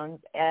Spike Jonze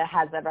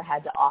has ever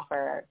had to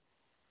offer.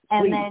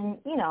 And Please.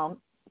 Then,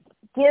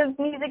 give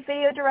music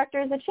video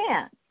directors a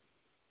chance.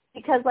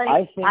 Because,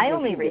 I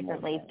only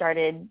recently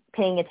started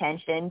paying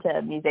attention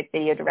to music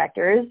video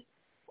directors.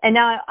 And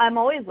now I'm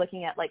always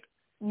looking at like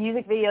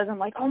music videos. I'm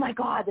like, oh my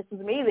God, this is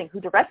amazing. Who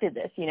directed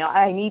this? You know,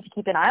 I need to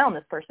keep an eye on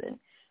this person,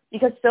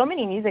 because so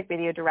many music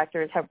video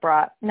directors have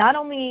brought, not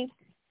only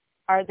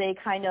are they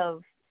kind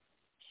of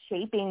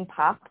shaping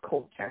pop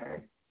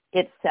culture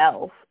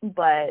itself,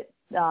 but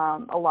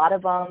a lot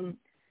of them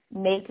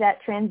make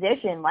that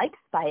transition, like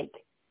Spike,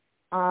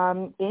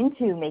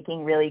 into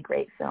making really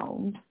great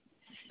films.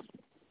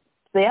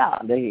 So yeah,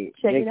 they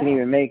can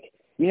even make.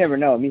 You never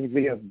know. A music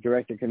video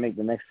director can make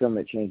the next film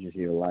that changes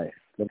your life.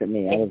 Look at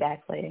me.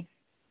 Exactly.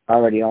 I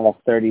was already almost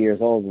 30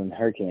 years old when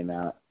her came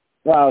out.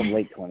 Well, I was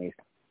late 20s.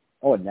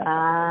 Oh, no.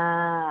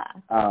 I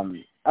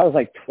was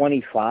like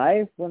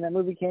 25 when that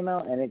movie came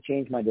out, and it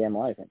changed my damn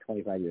life at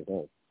 25 years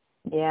old.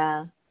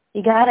 Yeah.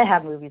 You got to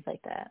have movies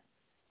like that.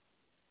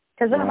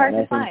 Because they're hard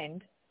to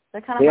find.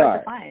 They're kind of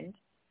hard to find.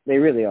 They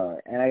really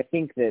are. And I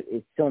think that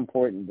it's so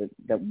important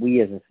that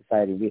we as a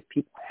society, we as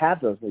people have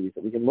those movies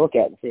that we can look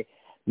at and say,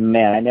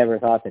 man, I never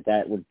thought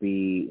that would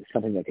be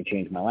something that could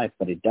change my life,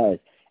 but it does.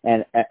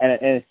 And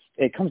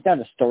it comes down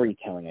to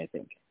storytelling, I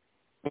think.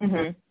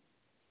 Mm-hmm.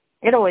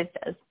 It always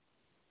does.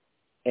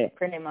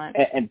 Pretty much.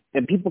 And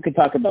people can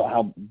talk about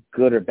how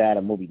good or bad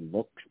a movie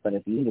looks, but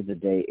at the end of the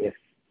day, if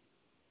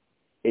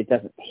it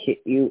doesn't hit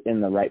you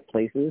in the right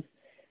places,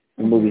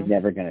 the movie's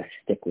never going to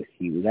stick with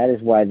you. That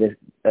is why this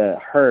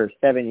Her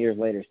 7 years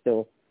later,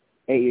 still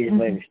 8 years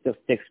later, still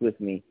sticks with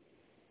me.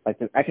 Like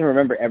I can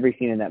remember every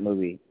scene in that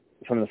movie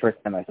from the first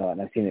time I saw it,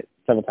 and I've seen it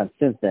several times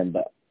since then.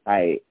 But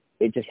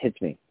it just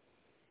hits me.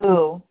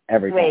 Ooh.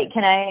 Every time. Wait,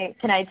 can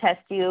I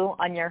test you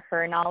on your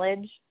Her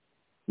knowledge?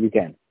 You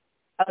can.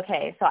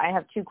 Okay, so I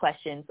have two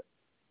questions.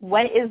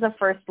 What is the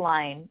first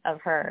line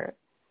of Her?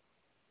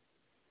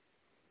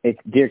 It's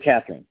Dear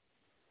Catherine.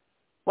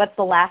 What's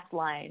the last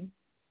line?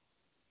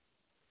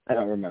 I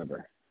don't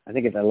remember. I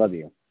think it's I love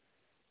you.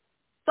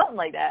 Something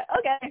like that.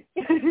 Okay.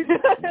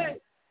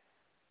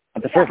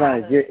 But the first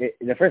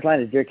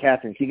line is Dear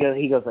Catherine. He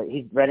goes like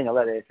he's writing a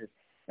letter. It says,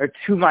 or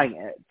to my.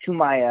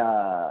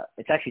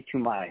 It's actually to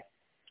my.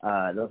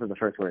 Those are the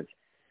first words,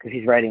 because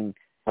he's writing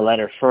a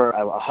letter for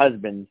a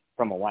husband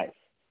from a wife.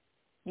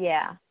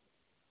 Yeah.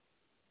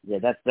 Yeah,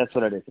 that's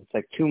what it is. It's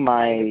like to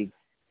my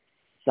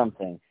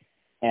something,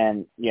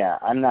 and yeah,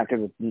 I'm not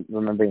good with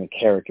remembering the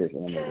characters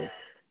in the movie.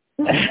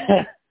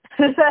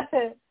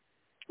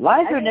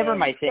 Lines are never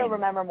my thing. I still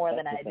remember more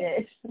than I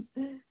did.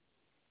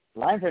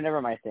 Lines are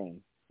never my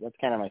thing. That's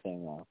kind of my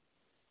thing now.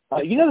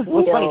 You know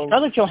what's funny?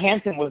 Scarlett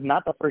Johansson was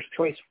not the first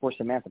choice for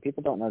Samantha.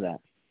 People don't know that.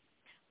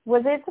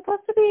 Was it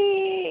supposed to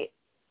be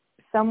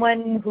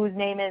someone whose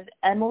name is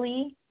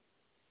Emily?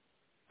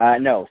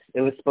 No,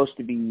 it was supposed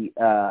to be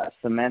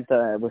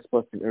Samantha. It was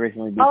supposed to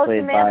originally be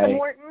played Samantha by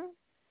Morton?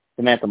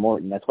 Samantha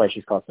Morton. That's why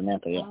she's called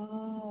Samantha, yeah.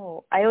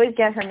 Oh, I always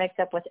get her mixed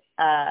up with,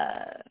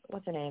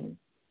 what's her name?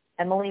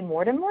 Emily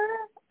Mortimer?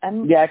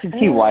 Yeah, I can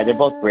see why. They're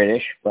both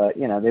British, but,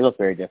 you know, they look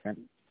very different.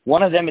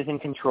 One of them is in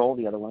Control.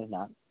 The other one is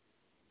not.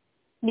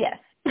 Yes.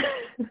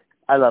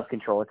 I love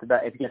Control. It's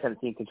about, if you guys haven't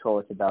seen Control,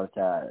 it's about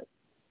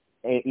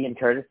Ian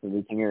Curtis, the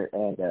lead singer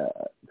and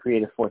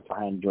creative force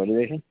behind Joy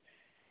Division.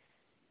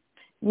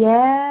 Yeah,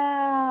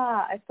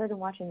 I started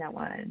watching that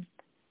one.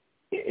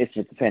 It's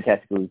just a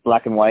fantastic movie.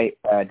 Black and white,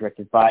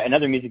 directed by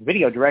another music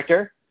video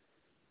director.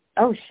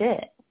 Oh,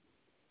 shit.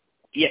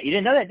 Yeah, you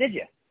didn't know that, did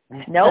you?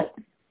 Nope.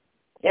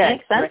 Yeah, it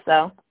makes sense,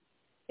 though.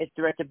 It's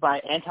directed by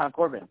Anton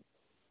Corbijn.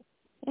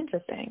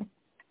 Interesting.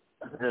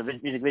 The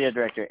music video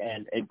director,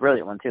 and a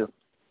brilliant one, too.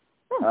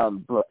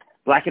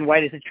 Black and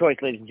white is a choice,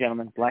 ladies and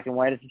gentlemen. Black and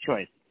white is a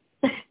choice.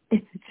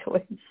 It's a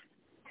choice.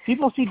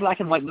 People see black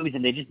and white movies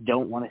and they just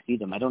don't want to see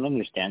them. I don't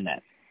understand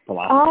that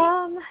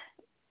philosophy.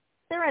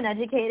 They're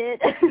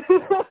uneducated.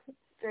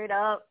 Straight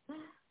up.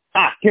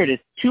 Here it is.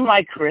 To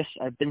my Chris,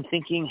 I've been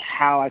thinking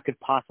how I could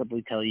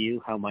possibly tell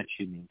you how much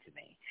you mean to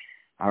me.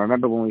 I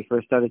remember when we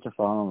first started to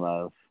fall in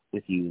love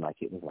with you like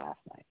it was last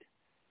night.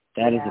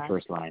 That is the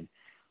first line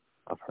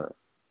of Her.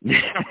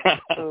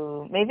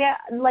 Ooh, maybe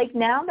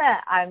now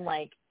that I'm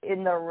like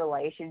in the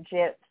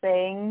relationship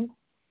thing,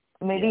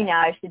 maybe now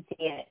I should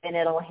see it and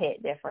it'll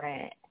hit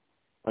different.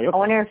 I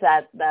wonder if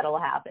that'll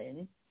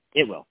happen.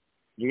 It will.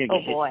 You're gonna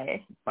get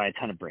hit by a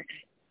ton of bricks.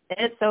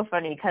 It's so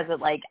funny because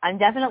I'm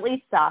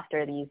definitely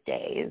softer these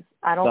days.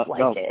 I don't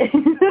like it.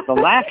 The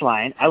last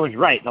line, I was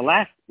right. The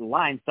last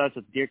line starts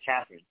with Dear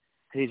Catherine,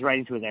 because he's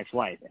writing to his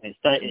ex-wife, and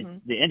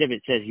the end of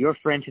it says, "Your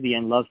friend to the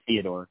end loves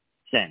Theodore.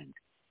 Send."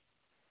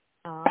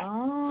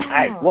 Oh.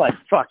 I was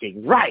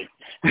fucking right.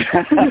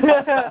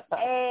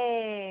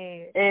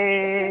 Hey.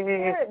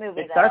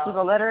 It starts with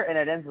a letter and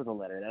it ends with a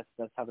letter.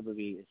 That's how the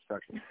movie is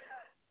structured.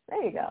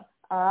 There you go.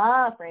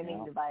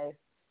 Framing device.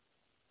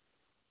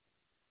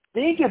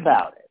 Think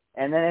about it.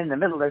 And then in the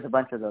middle, there's a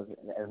bunch of those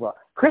as well.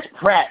 Chris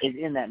Pratt is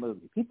in that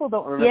movie. People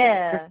don't remember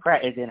that Chris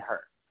Pratt is in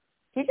Her.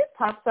 He just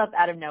pops up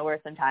out of nowhere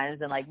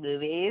sometimes in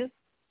movies.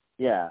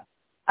 Yeah.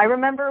 I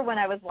remember when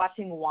I was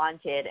watching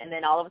Wanted, and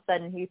then all of a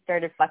sudden he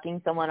started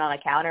fucking someone on a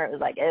counter. It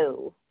was like,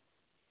 oh,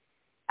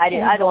 I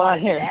don't want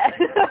to hear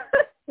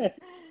that.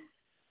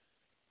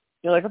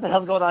 You're like, what the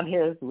hell's going on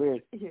here? This is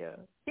weird. Yeah,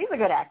 he's a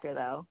good actor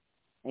though.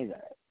 He's all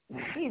right.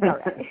 He's all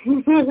right.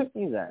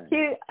 He's all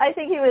right. I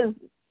think he was,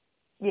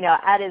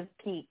 at his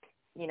peak,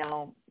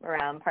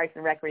 around Parks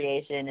and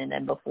Recreation, and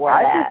then before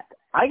that.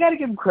 I got to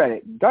give him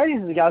credit.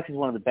 Guardians of the Galaxy is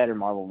one of the better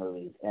Marvel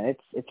movies, and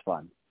it's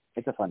fun.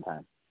 It's a fun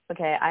time.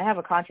 Okay, I have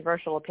a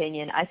controversial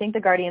opinion. I think the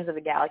Guardians of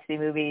the Galaxy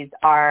movies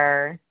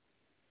are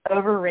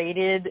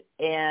overrated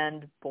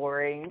and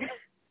boring.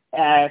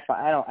 I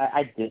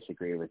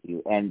disagree with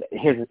you. And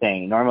here's the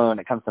thing. Normally when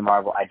it comes to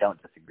Marvel, I don't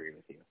disagree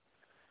with you.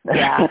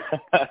 Yeah.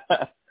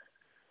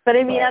 But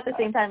I mean, at the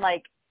same time,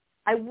 like,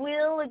 I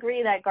will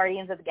agree that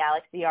Guardians of the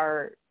Galaxy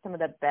are some of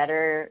the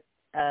better,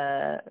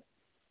 what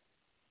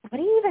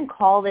do you even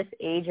call this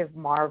age of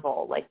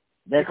Marvel? Like,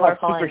 they're called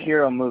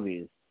superhero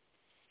movies.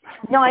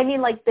 No, I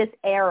mean, like, this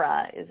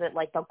era. Is it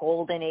like the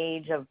golden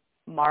age of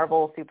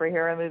Marvel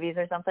superhero movies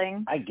or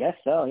something? I guess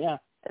so, yeah.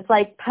 It's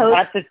like post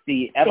Perhaps it's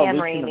the evolution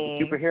Sam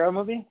Raimi. of the superhero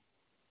movie?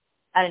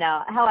 I don't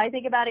know. How I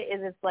think about it is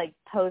it's like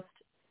post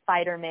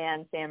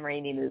Spider-Man Sam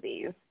Raimi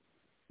movies.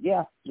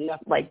 Yeah.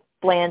 Like,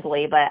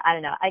 blandly, but I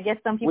don't know. I guess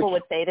some people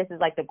would say this is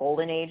like the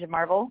golden age of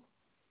Marvel.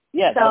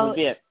 Yeah, that would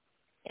be it.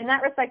 In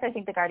that respect, I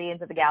think the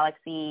Guardians of the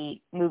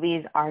Galaxy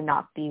movies are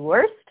not the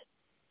worst.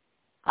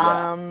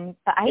 Yeah.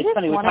 But I it's just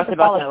funny, we wanted talked to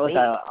about follow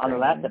that on the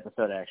last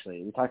episode,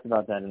 actually. We talked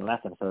about that in the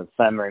last episode,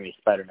 Sam Raimi's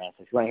Spider-Man.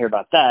 So if you want to hear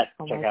about that,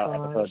 check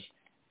out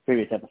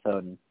previous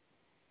episode.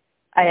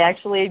 I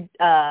actually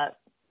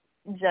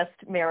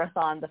just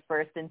marathoned the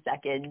first and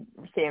second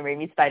Sam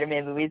Raimi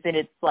Spider-Man movies, and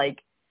it's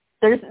like,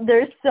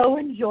 they're so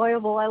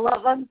enjoyable. I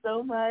love them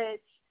so much.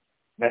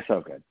 They're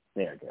so good.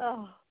 They are good.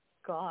 Oh,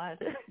 God.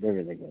 They're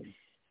really good.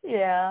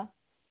 Yeah.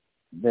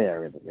 They are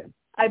really good.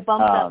 I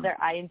bumped up their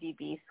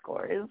IMDb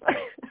scores.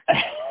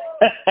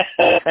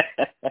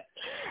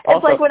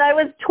 It's like when I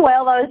was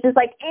 12, I was just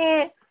like,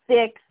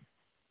 6.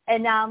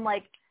 And now I'm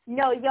like,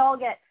 no, y'all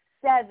get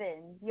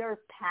 7. You're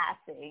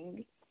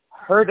passing.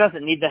 Her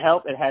doesn't need the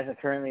help. It has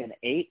currently an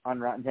 8 on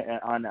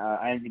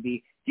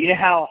IMDb. Do you know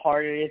how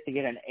hard it is to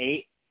get an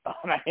 8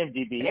 on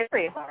IMDb?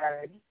 Very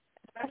hard.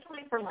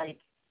 Especially for, like,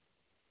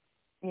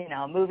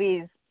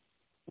 movies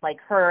like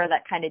Her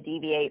that kind of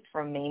deviate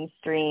from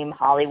mainstream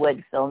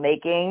Hollywood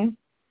filmmaking.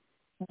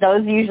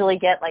 Those usually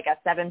get like a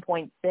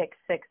 7.6,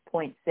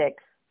 6.6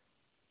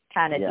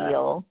 kind of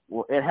deal.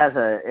 Well, it has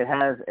a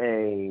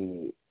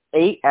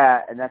 8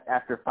 and that's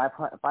after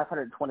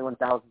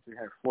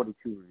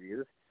 521,342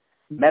 reviews.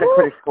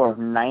 Metacritic score of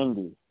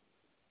 90.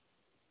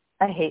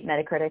 I hate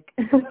Metacritic.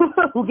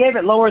 Who gave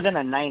it lower than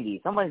a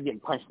 90? Somebody's getting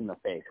punched in the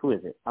face. Who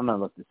is it? I'm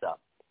gonna look this up.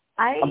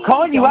 I'm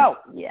calling you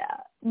out. Yeah,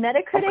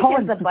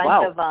 Metacritic is a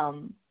bunch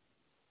of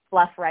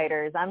fluff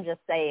writers. I'm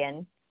just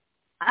saying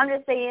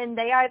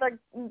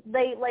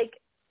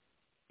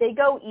they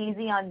go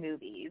easy on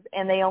movies,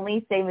 and they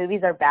only say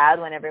movies are bad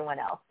when everyone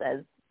else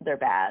says they're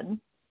bad.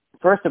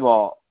 First of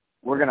all,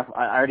 I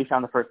already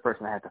found the first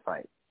person I had to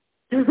fight.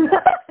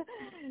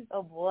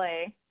 Oh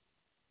boy.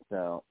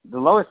 So the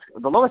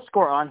lowest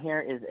score on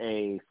here is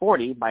a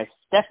 40 by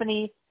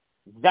Stephanie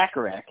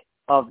Zacharek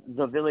of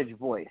The Village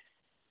Voice.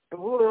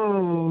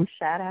 Ooh,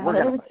 shout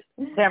out.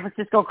 San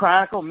Francisco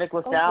Chronicle, Mick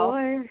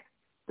LaSalle.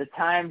 The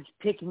Times,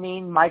 Pick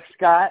Mean, Mike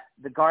Scott.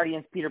 The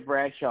Guardians, Peter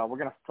Bradshaw. We're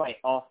going to fight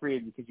all three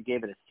of you because you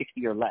gave it a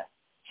 60 or less.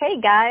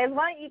 Hey, guys,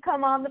 why don't you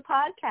come on the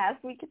podcast?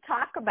 We could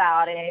talk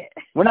about it.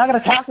 We're not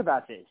going to talk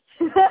about this.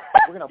 We're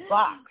going to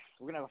box.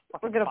 We're going to have a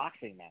fucking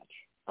boxing match.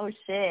 Oh,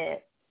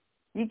 shit.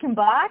 You can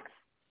box?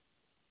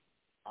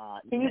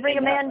 Can you bring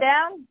a man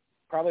down?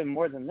 Probably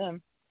more than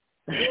them.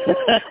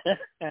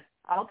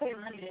 I'll pay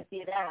money to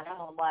see that.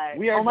 I'm like,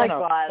 we are going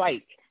to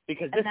fight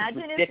because this is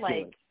ridiculous. If,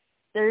 like,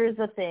 there's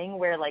a thing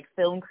where, like,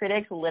 film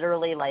critics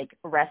literally, like,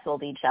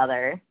 wrestled each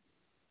other.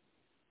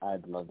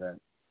 I'd love that.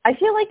 I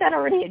feel like that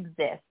already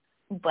exists,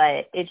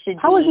 but it should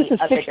How be is this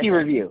a 60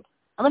 review?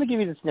 I'm going to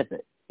give you the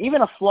snippet.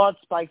 Even a flawed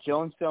Spike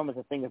Jonze film is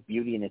a thing of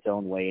beauty in its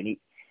own way, and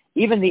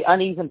even the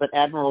uneven but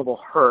admirable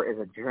Her is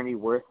a journey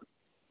worth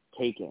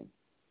taking.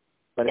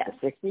 But it's a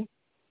 60?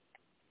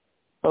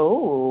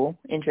 Oh,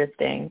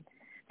 interesting.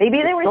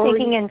 Maybe they were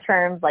thinking in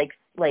terms like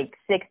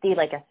 60,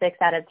 like a 6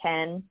 out of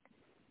 10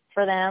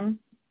 for them,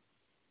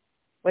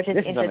 which is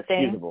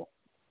interesting. Unexcusable.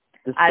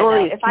 The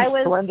story is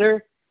too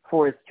slender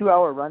for its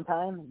 2-hour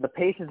runtime. The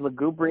pace is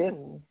lugubrious,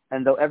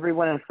 and though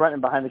everyone in front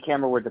and behind the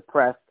camera were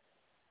depressed,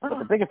 but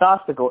the biggest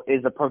obstacle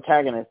is the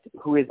protagonist,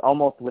 who is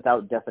almost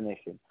without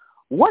definition.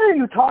 What are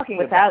you talking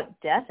about?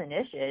 Without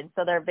definition?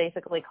 So they're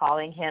basically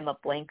calling him a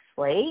blank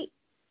slate?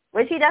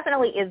 Which he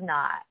definitely is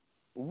not.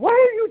 What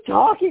are you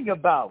talking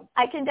about?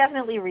 I can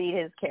definitely read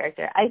his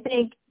character. I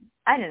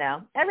don't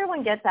know.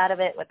 Everyone gets out of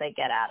it what they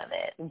get out of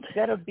it.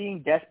 Instead of being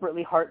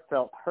desperately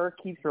heartfelt, Her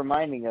keeps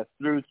reminding us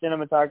through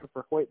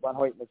cinematographer Hoyt van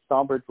Hoytman's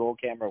somber roll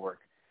camera work,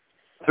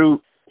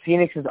 through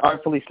Phoenix's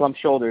artfully slumped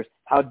shoulders,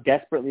 how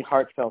desperately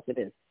heartfelt it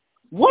is.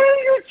 What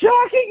are you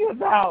talking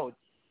about?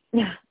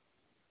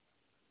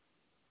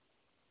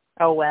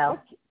 Oh,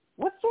 well.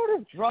 What sort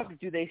of drugs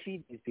do they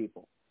feed these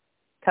people?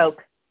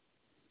 Coke.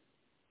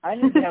 I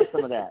need to have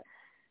some of that.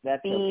 That's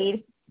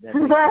Speed.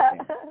 Okay.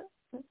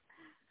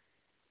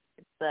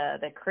 It's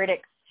the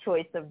critics'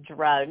 choice of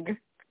drug.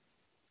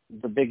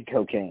 The big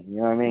cocaine, you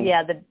know what I mean?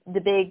 Yeah, the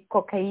big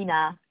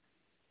cocaina.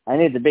 I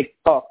need the big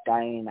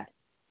cocaine.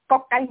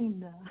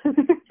 Cocaina.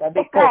 The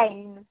big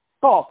cocaine.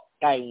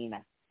 Cocaine.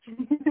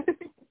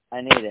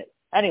 I need it.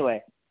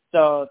 Anyway,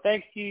 so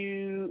thanks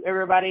to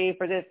everybody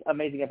for this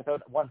amazing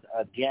episode once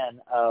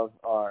again of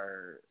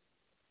our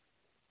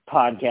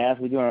podcast.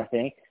 We're doing our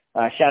thing.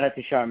 Shout out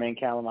to Charmaine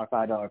Callum, our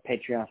 $5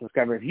 Patreon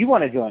subscriber. If you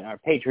want to join our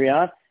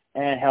Patreon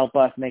and help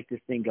us make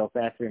this thing go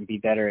faster and be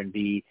better and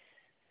be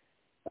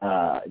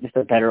just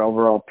a better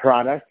overall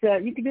product,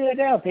 you can do that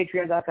now.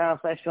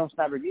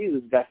 Patreon.com/FilmSnobReviews.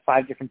 We've got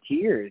 5 different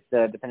tiers,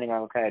 depending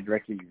on what kind of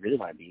director you really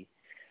want to be.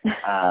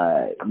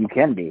 You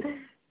can be.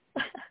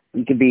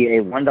 You can be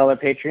a $1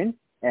 patron,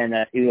 and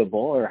that's Uwe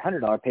Boll, or a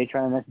 $100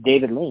 patron, and that's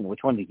David Lean.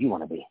 Which one do you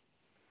want to be?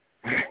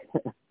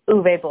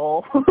 Uwe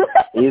Boll.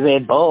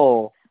 Uwe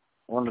Boll,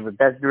 one of the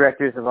best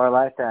directors of our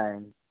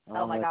lifetime.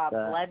 Oh my God,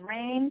 Blood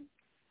Rain?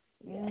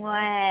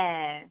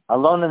 Yeah.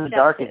 Alone in the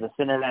Dark is a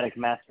cinematic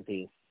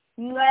masterpiece.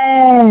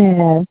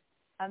 Yeah.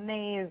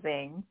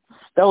 Amazing.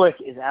 Stoic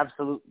is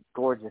absolute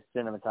gorgeous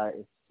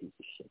cinematography. Piece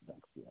of shit.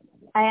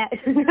 I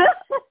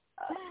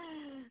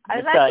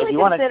was actually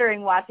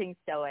considering watching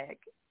Stoic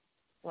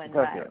one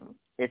time.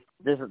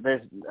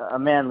 There's a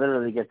man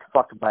literally gets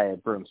fucked by a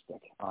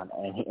broomstick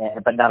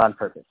but not on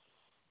purpose.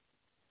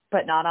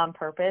 But not on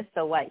purpose.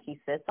 So what? He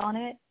sits on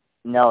it?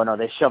 No,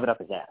 they shove it up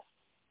his ass.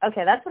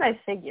 Okay, that's what I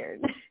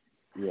figured.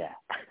 Yeah.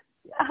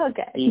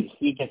 Okay.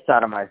 He gets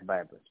sodomized by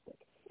a broomstick.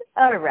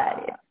 All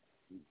right.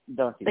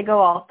 Don't see they that. Go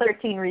all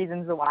 13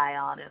 reasons why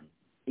on him.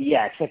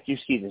 Yeah, except you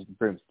see this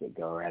broomstick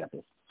go right up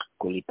his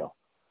culito.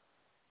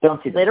 Don't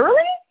see that.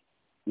 Literally?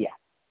 Yeah.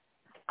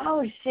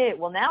 Oh shit!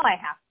 Well, now I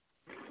have.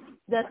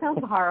 That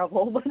sounds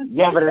horrible.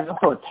 Yeah, but it's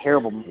also a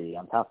terrible movie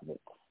on top of it.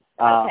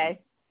 Okay.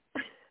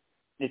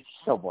 It's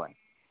so boring.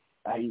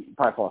 You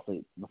probably fall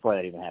asleep before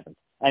that even happens.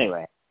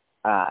 Anyway,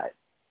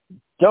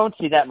 don't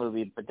see that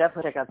movie, but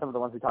definitely check out some of the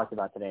ones we talked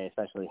about today,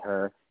 especially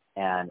Her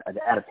and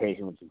the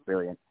Adaptation, which is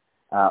brilliant.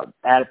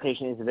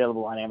 Adaptation is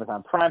available on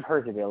Amazon Prime. Her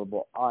is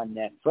available on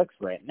Netflix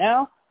right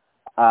now.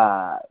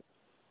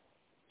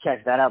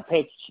 Check that out.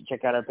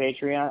 Check out our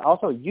Patreon.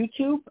 Also,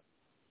 YouTube,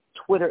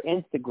 Twitter,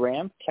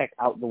 Instagram. Check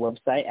out the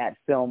website at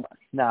Film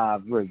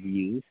Snob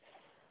Reviews.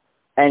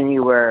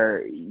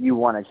 Anywhere you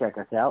want to check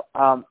us out.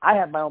 I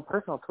have my own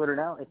personal Twitter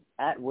now. It's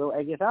at Will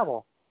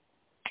Aguizabal.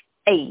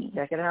 Hey,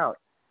 check it out.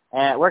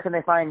 Where can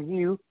they find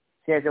you?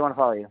 See if they want to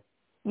follow you.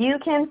 You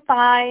can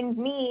find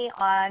me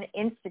on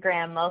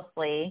Instagram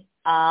mostly,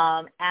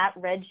 at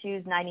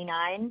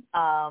RedShoes99.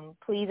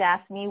 Please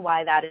ask me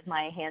why that is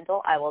my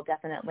handle. I will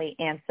definitely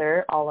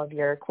answer all of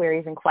your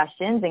queries and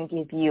questions and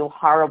give you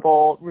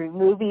horrible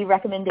movie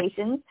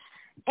recommendations.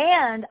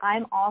 And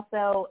I'm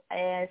also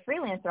a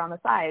freelancer on the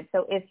side.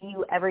 So if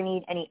you ever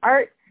need any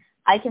art,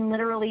 I can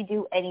literally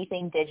do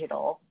anything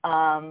digital.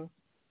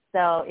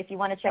 So if you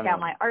want to check out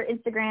my art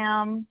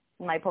Instagram,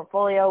 my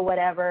portfolio,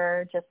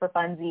 whatever, just for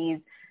funsies,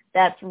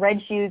 that's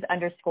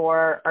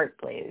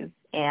RedShoes_ArtBlaze.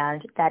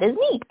 And that is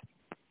me.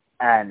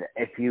 And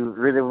if you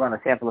really want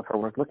a sample of her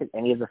work, look at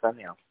any of the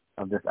thumbnails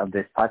of this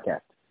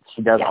podcast.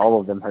 She does all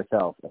of them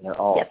herself, and they're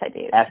all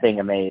effing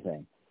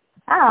amazing.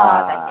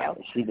 Thank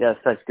you. She does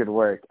such good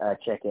work.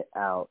 Check it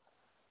out.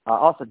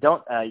 Also,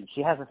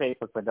 she has a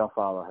Facebook, but don't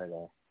follow her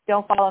there.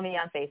 Don't follow me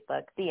on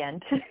Facebook. The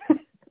end.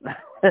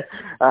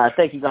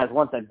 Thank you guys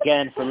once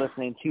again for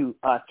listening to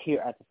us here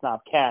at the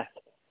Snobcast.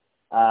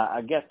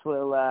 I guess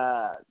we'll,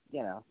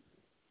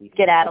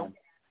 get at them.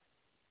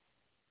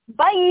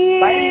 Bye.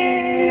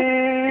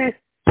 Bye.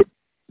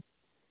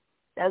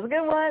 That was a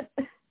good one.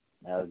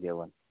 That was a good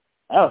one.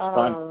 That was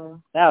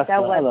fun. That was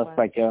fun. I love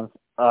Spike Jones.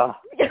 I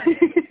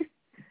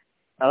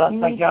love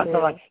Spike Jones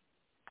so much.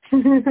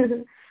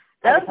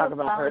 I could talk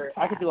about her.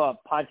 I could do a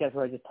podcast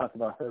where I just talk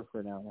about her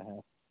for an hour and a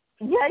half.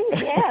 Yeah, you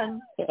can.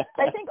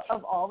 I think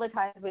of all the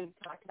times we've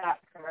talked about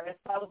her, it's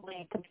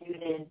probably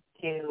computed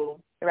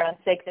to around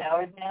 6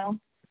 hours now.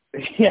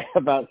 Yeah,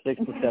 about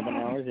 6 to 7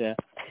 hours, yeah.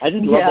 I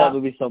just love that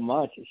movie so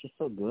much. It's just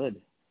so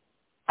good.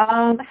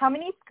 How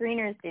many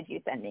screeners did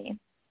you send me?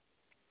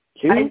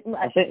 2?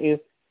 I sent you.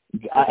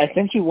 Okay. I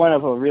sent you one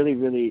of a really,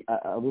 really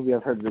a movie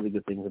I've heard really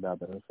good things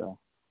about, though. So.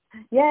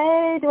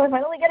 Yay! Do I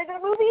finally get a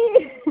good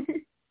movie?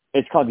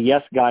 It's called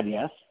Yes, God,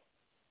 Yes.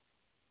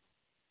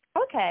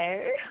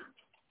 Okay.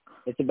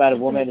 It's about a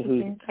woman it's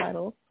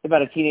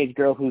about a teenage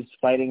girl who's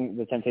fighting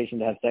the temptation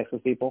to have sex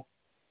with people.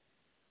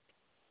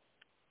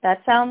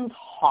 That sounds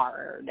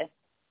hard.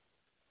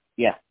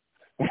 Yeah.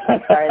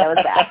 Sorry, that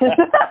was bad.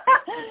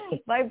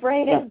 My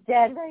brain is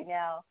dead right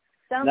now.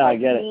 Sounds like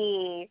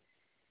me,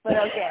 but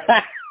okay.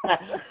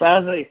 But I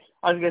was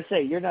gonna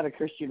say, you're not a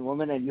Christian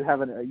woman, and you have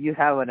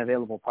an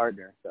available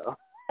partner. So.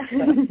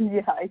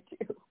 Yeah, I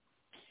do.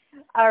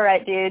 All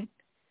right, dude.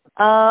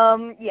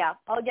 Yeah,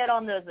 I'll get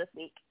on those this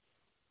week.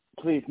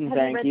 Please and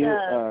thank you.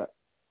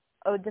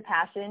 Ode to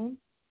Passion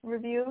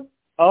review.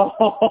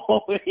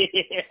 Oh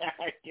yeah,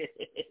 I did.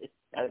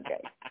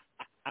 Okay.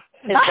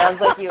 It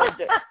sounds like you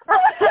enjoyed.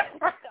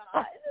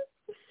 God.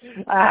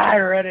 I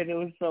read it. It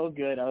was so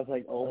good. I was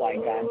like, oh my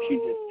god,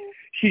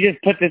 she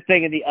just put this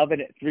thing in the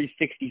oven at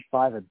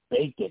 365 and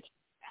baked it.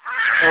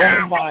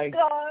 Oh my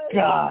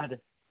god.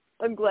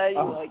 I'm glad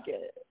you like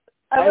it.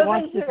 I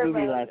watched this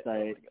movie last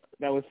night.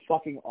 That was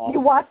fucking awful. You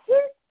watched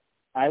it?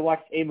 I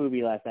watched a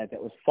movie last night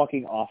that was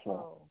fucking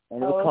awful.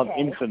 And it was called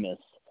Infamous.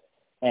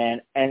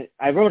 And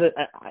I wrote it.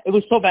 It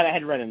was so bad I had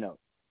to write a note.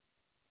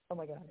 Oh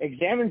my god.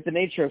 Examines the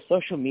nature of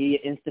social media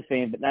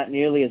insta-fame, but not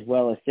nearly as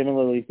well as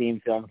similarly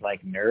themed films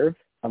like Nerve,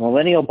 a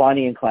millennial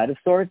Bonnie and Clyde of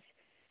sorts,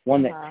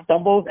 one that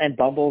stumbles and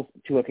bumbles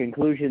to a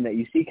conclusion that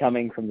you see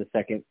coming from the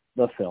second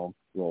the film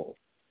rolls.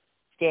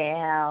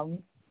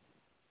 Damn.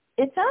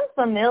 It sounds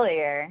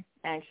familiar,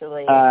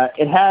 actually.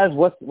 It has,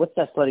 what's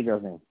that slutty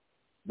girl's name?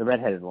 The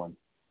redheaded one.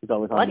 Who's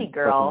always slutty on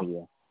girl? social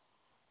media.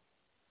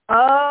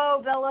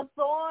 Oh, Bella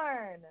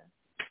Thorne.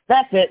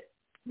 That's it.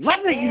 Love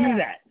that you knew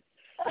that.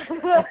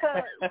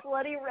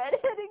 Slutty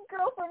redheaded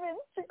girl from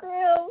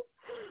Instagram.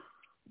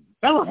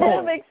 Bella Thorne.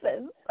 That makes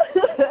sense.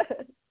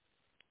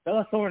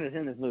 Bella Thorne is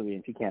in this movie,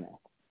 and she can't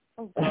act.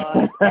 Oh,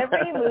 God.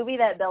 Every movie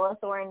that Bella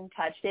Thorne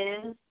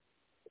touches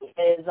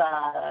is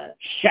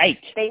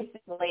shite.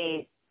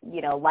 Basically,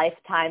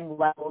 lifetime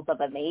levels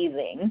of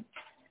amazing.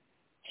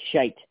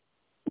 Shite.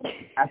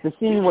 After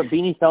seeing what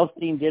Beanie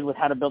Feldstein did with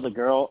How to Build a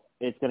Girl,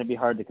 it's going to be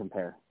hard to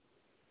compare.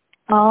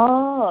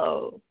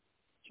 Oh.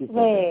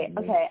 Wait,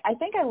 okay. I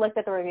think I looked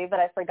at the review, but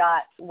I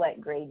forgot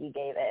what grade you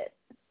gave it.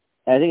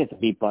 I think it's a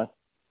B+.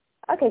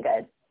 Okay,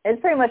 good.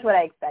 It's pretty much what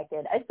I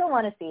expected. I still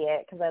want to see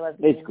it because I love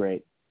Beanie. It's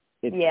great.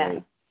 It's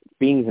great.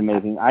 Beanie's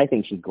amazing. I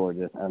think she's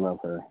gorgeous. I love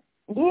her.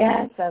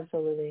 Yes,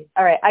 absolutely.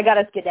 All right, I got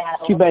to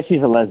skedaddle. Too bad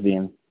she's a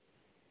lesbian.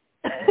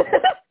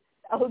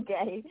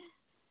 Okay.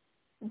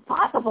 It's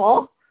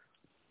possible.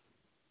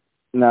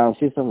 No,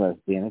 she's a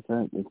lesbian.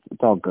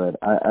 It's all good.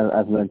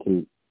 I've learned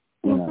to,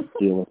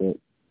 deal with it.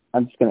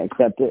 I'm just going to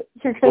accept it.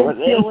 You're going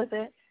to deal with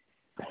it?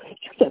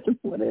 Accept it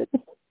for it.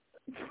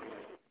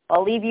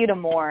 I'll leave you to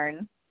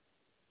mourn.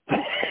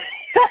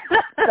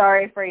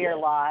 Sorry for your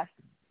loss.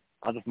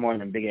 I'll just mourn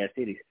them big-ass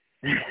titties.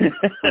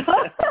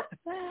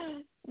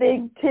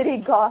 Big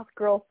titty goth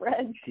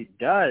girlfriend. She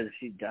does.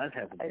 She does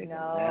have a big one.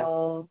 I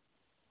know.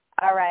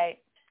 All right.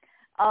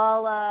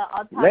 I'll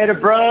talk later, to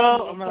you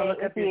bro. I'm going to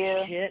look up you.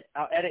 your shit.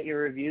 I'll edit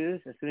your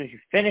reviews as soon as you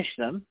finish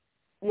them.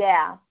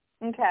 Yeah.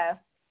 Okay.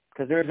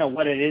 Because there is no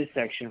What It Is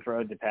section for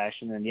Ode to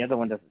Passion, and the other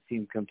one doesn't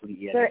seem complete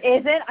yet. There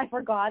isn't? I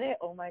forgot it?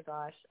 Oh, my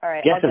gosh. All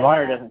right. Guest of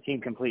Honor doesn't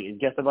seem complete. Is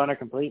Guest of Honor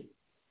complete?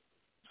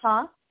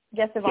 Huh?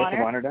 Guest of Honor? Guest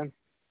of Honor done?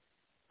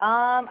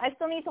 I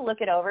still need to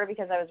look it over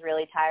because I was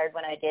really tired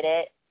when I did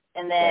it.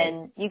 And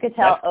then you could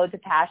tell Ode to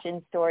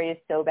Passion's story is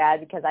so bad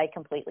because I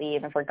completely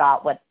even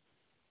forgot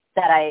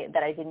that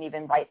I didn't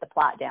even write the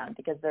plot down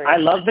because I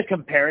love the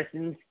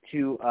comparisons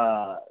to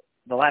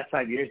the last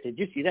 5 years. Did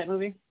you see that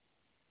movie?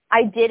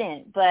 I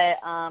didn't, but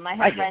I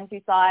had friends who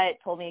saw it,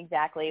 told me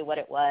exactly what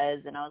it was,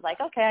 and I was like,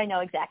 okay, I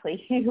know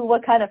exactly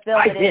what kind of film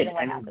it is and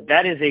what happens.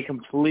 That is a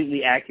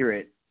completely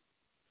accurate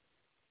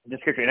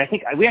description. And I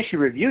think we actually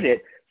reviewed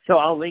it, so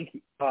I'll link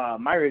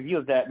my review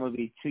of that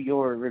movie to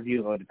your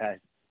review of Ode to Passion.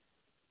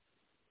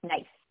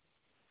 Nice.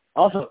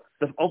 Also,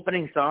 the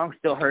opening song,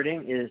 Still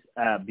Hurting, is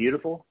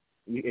beautiful.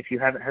 If you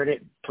haven't heard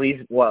it,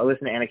 please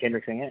listen to Anna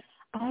Kendrick sing it.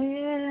 Oh,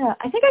 yeah.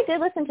 I think I did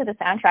listen to the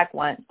soundtrack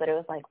once, but it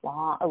was like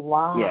a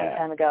long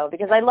time ago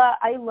because I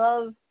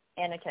love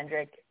Anna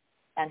Kendrick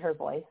and her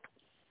voice.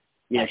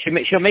 Yeah,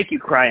 she'll make you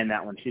cry in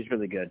that one. She's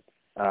really good.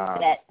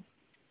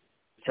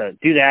 So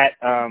do that.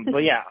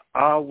 But yeah,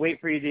 I'll wait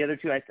for you the other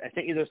two. I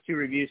sent you those two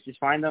reviews. Just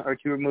find them, or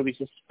two movies.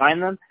 Just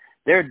find them.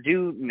 They're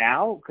due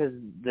now because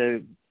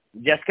the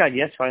Jessica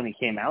Yes finally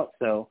came out.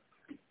 So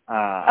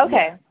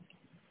okay.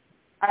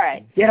 All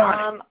right. Get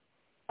on it.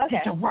 Okay.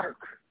 Get to work.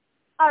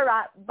 All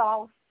right,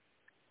 boss.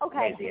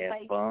 Okay. Lazy ass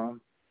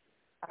bum.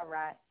 All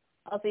right.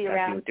 I'll see you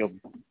around. With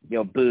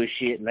your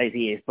bullshit,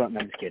 lazy ass bum. No,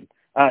 I'm just kidding.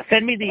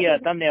 Send me the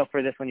thumbnail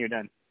for this when you're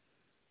done.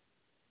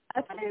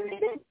 I thought I already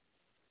did.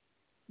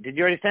 Did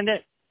you already send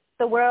it?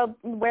 The World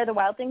Where the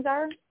Wild Things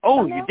Are? Oh,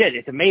 thumbnail? You did.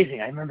 It's amazing.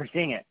 I remember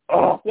seeing it.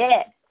 Oh.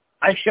 Yeah.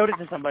 I showed it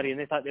to somebody, and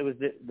they thought it was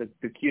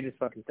the cutest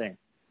fucking thing.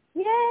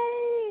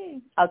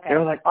 Yay. Okay. They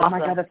were like, oh, my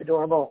God, that's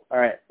adorable. All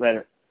right,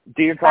 later.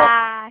 Do your call.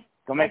 Bye.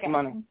 Go make some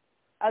money.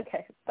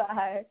 Okay,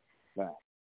 bye. Bye.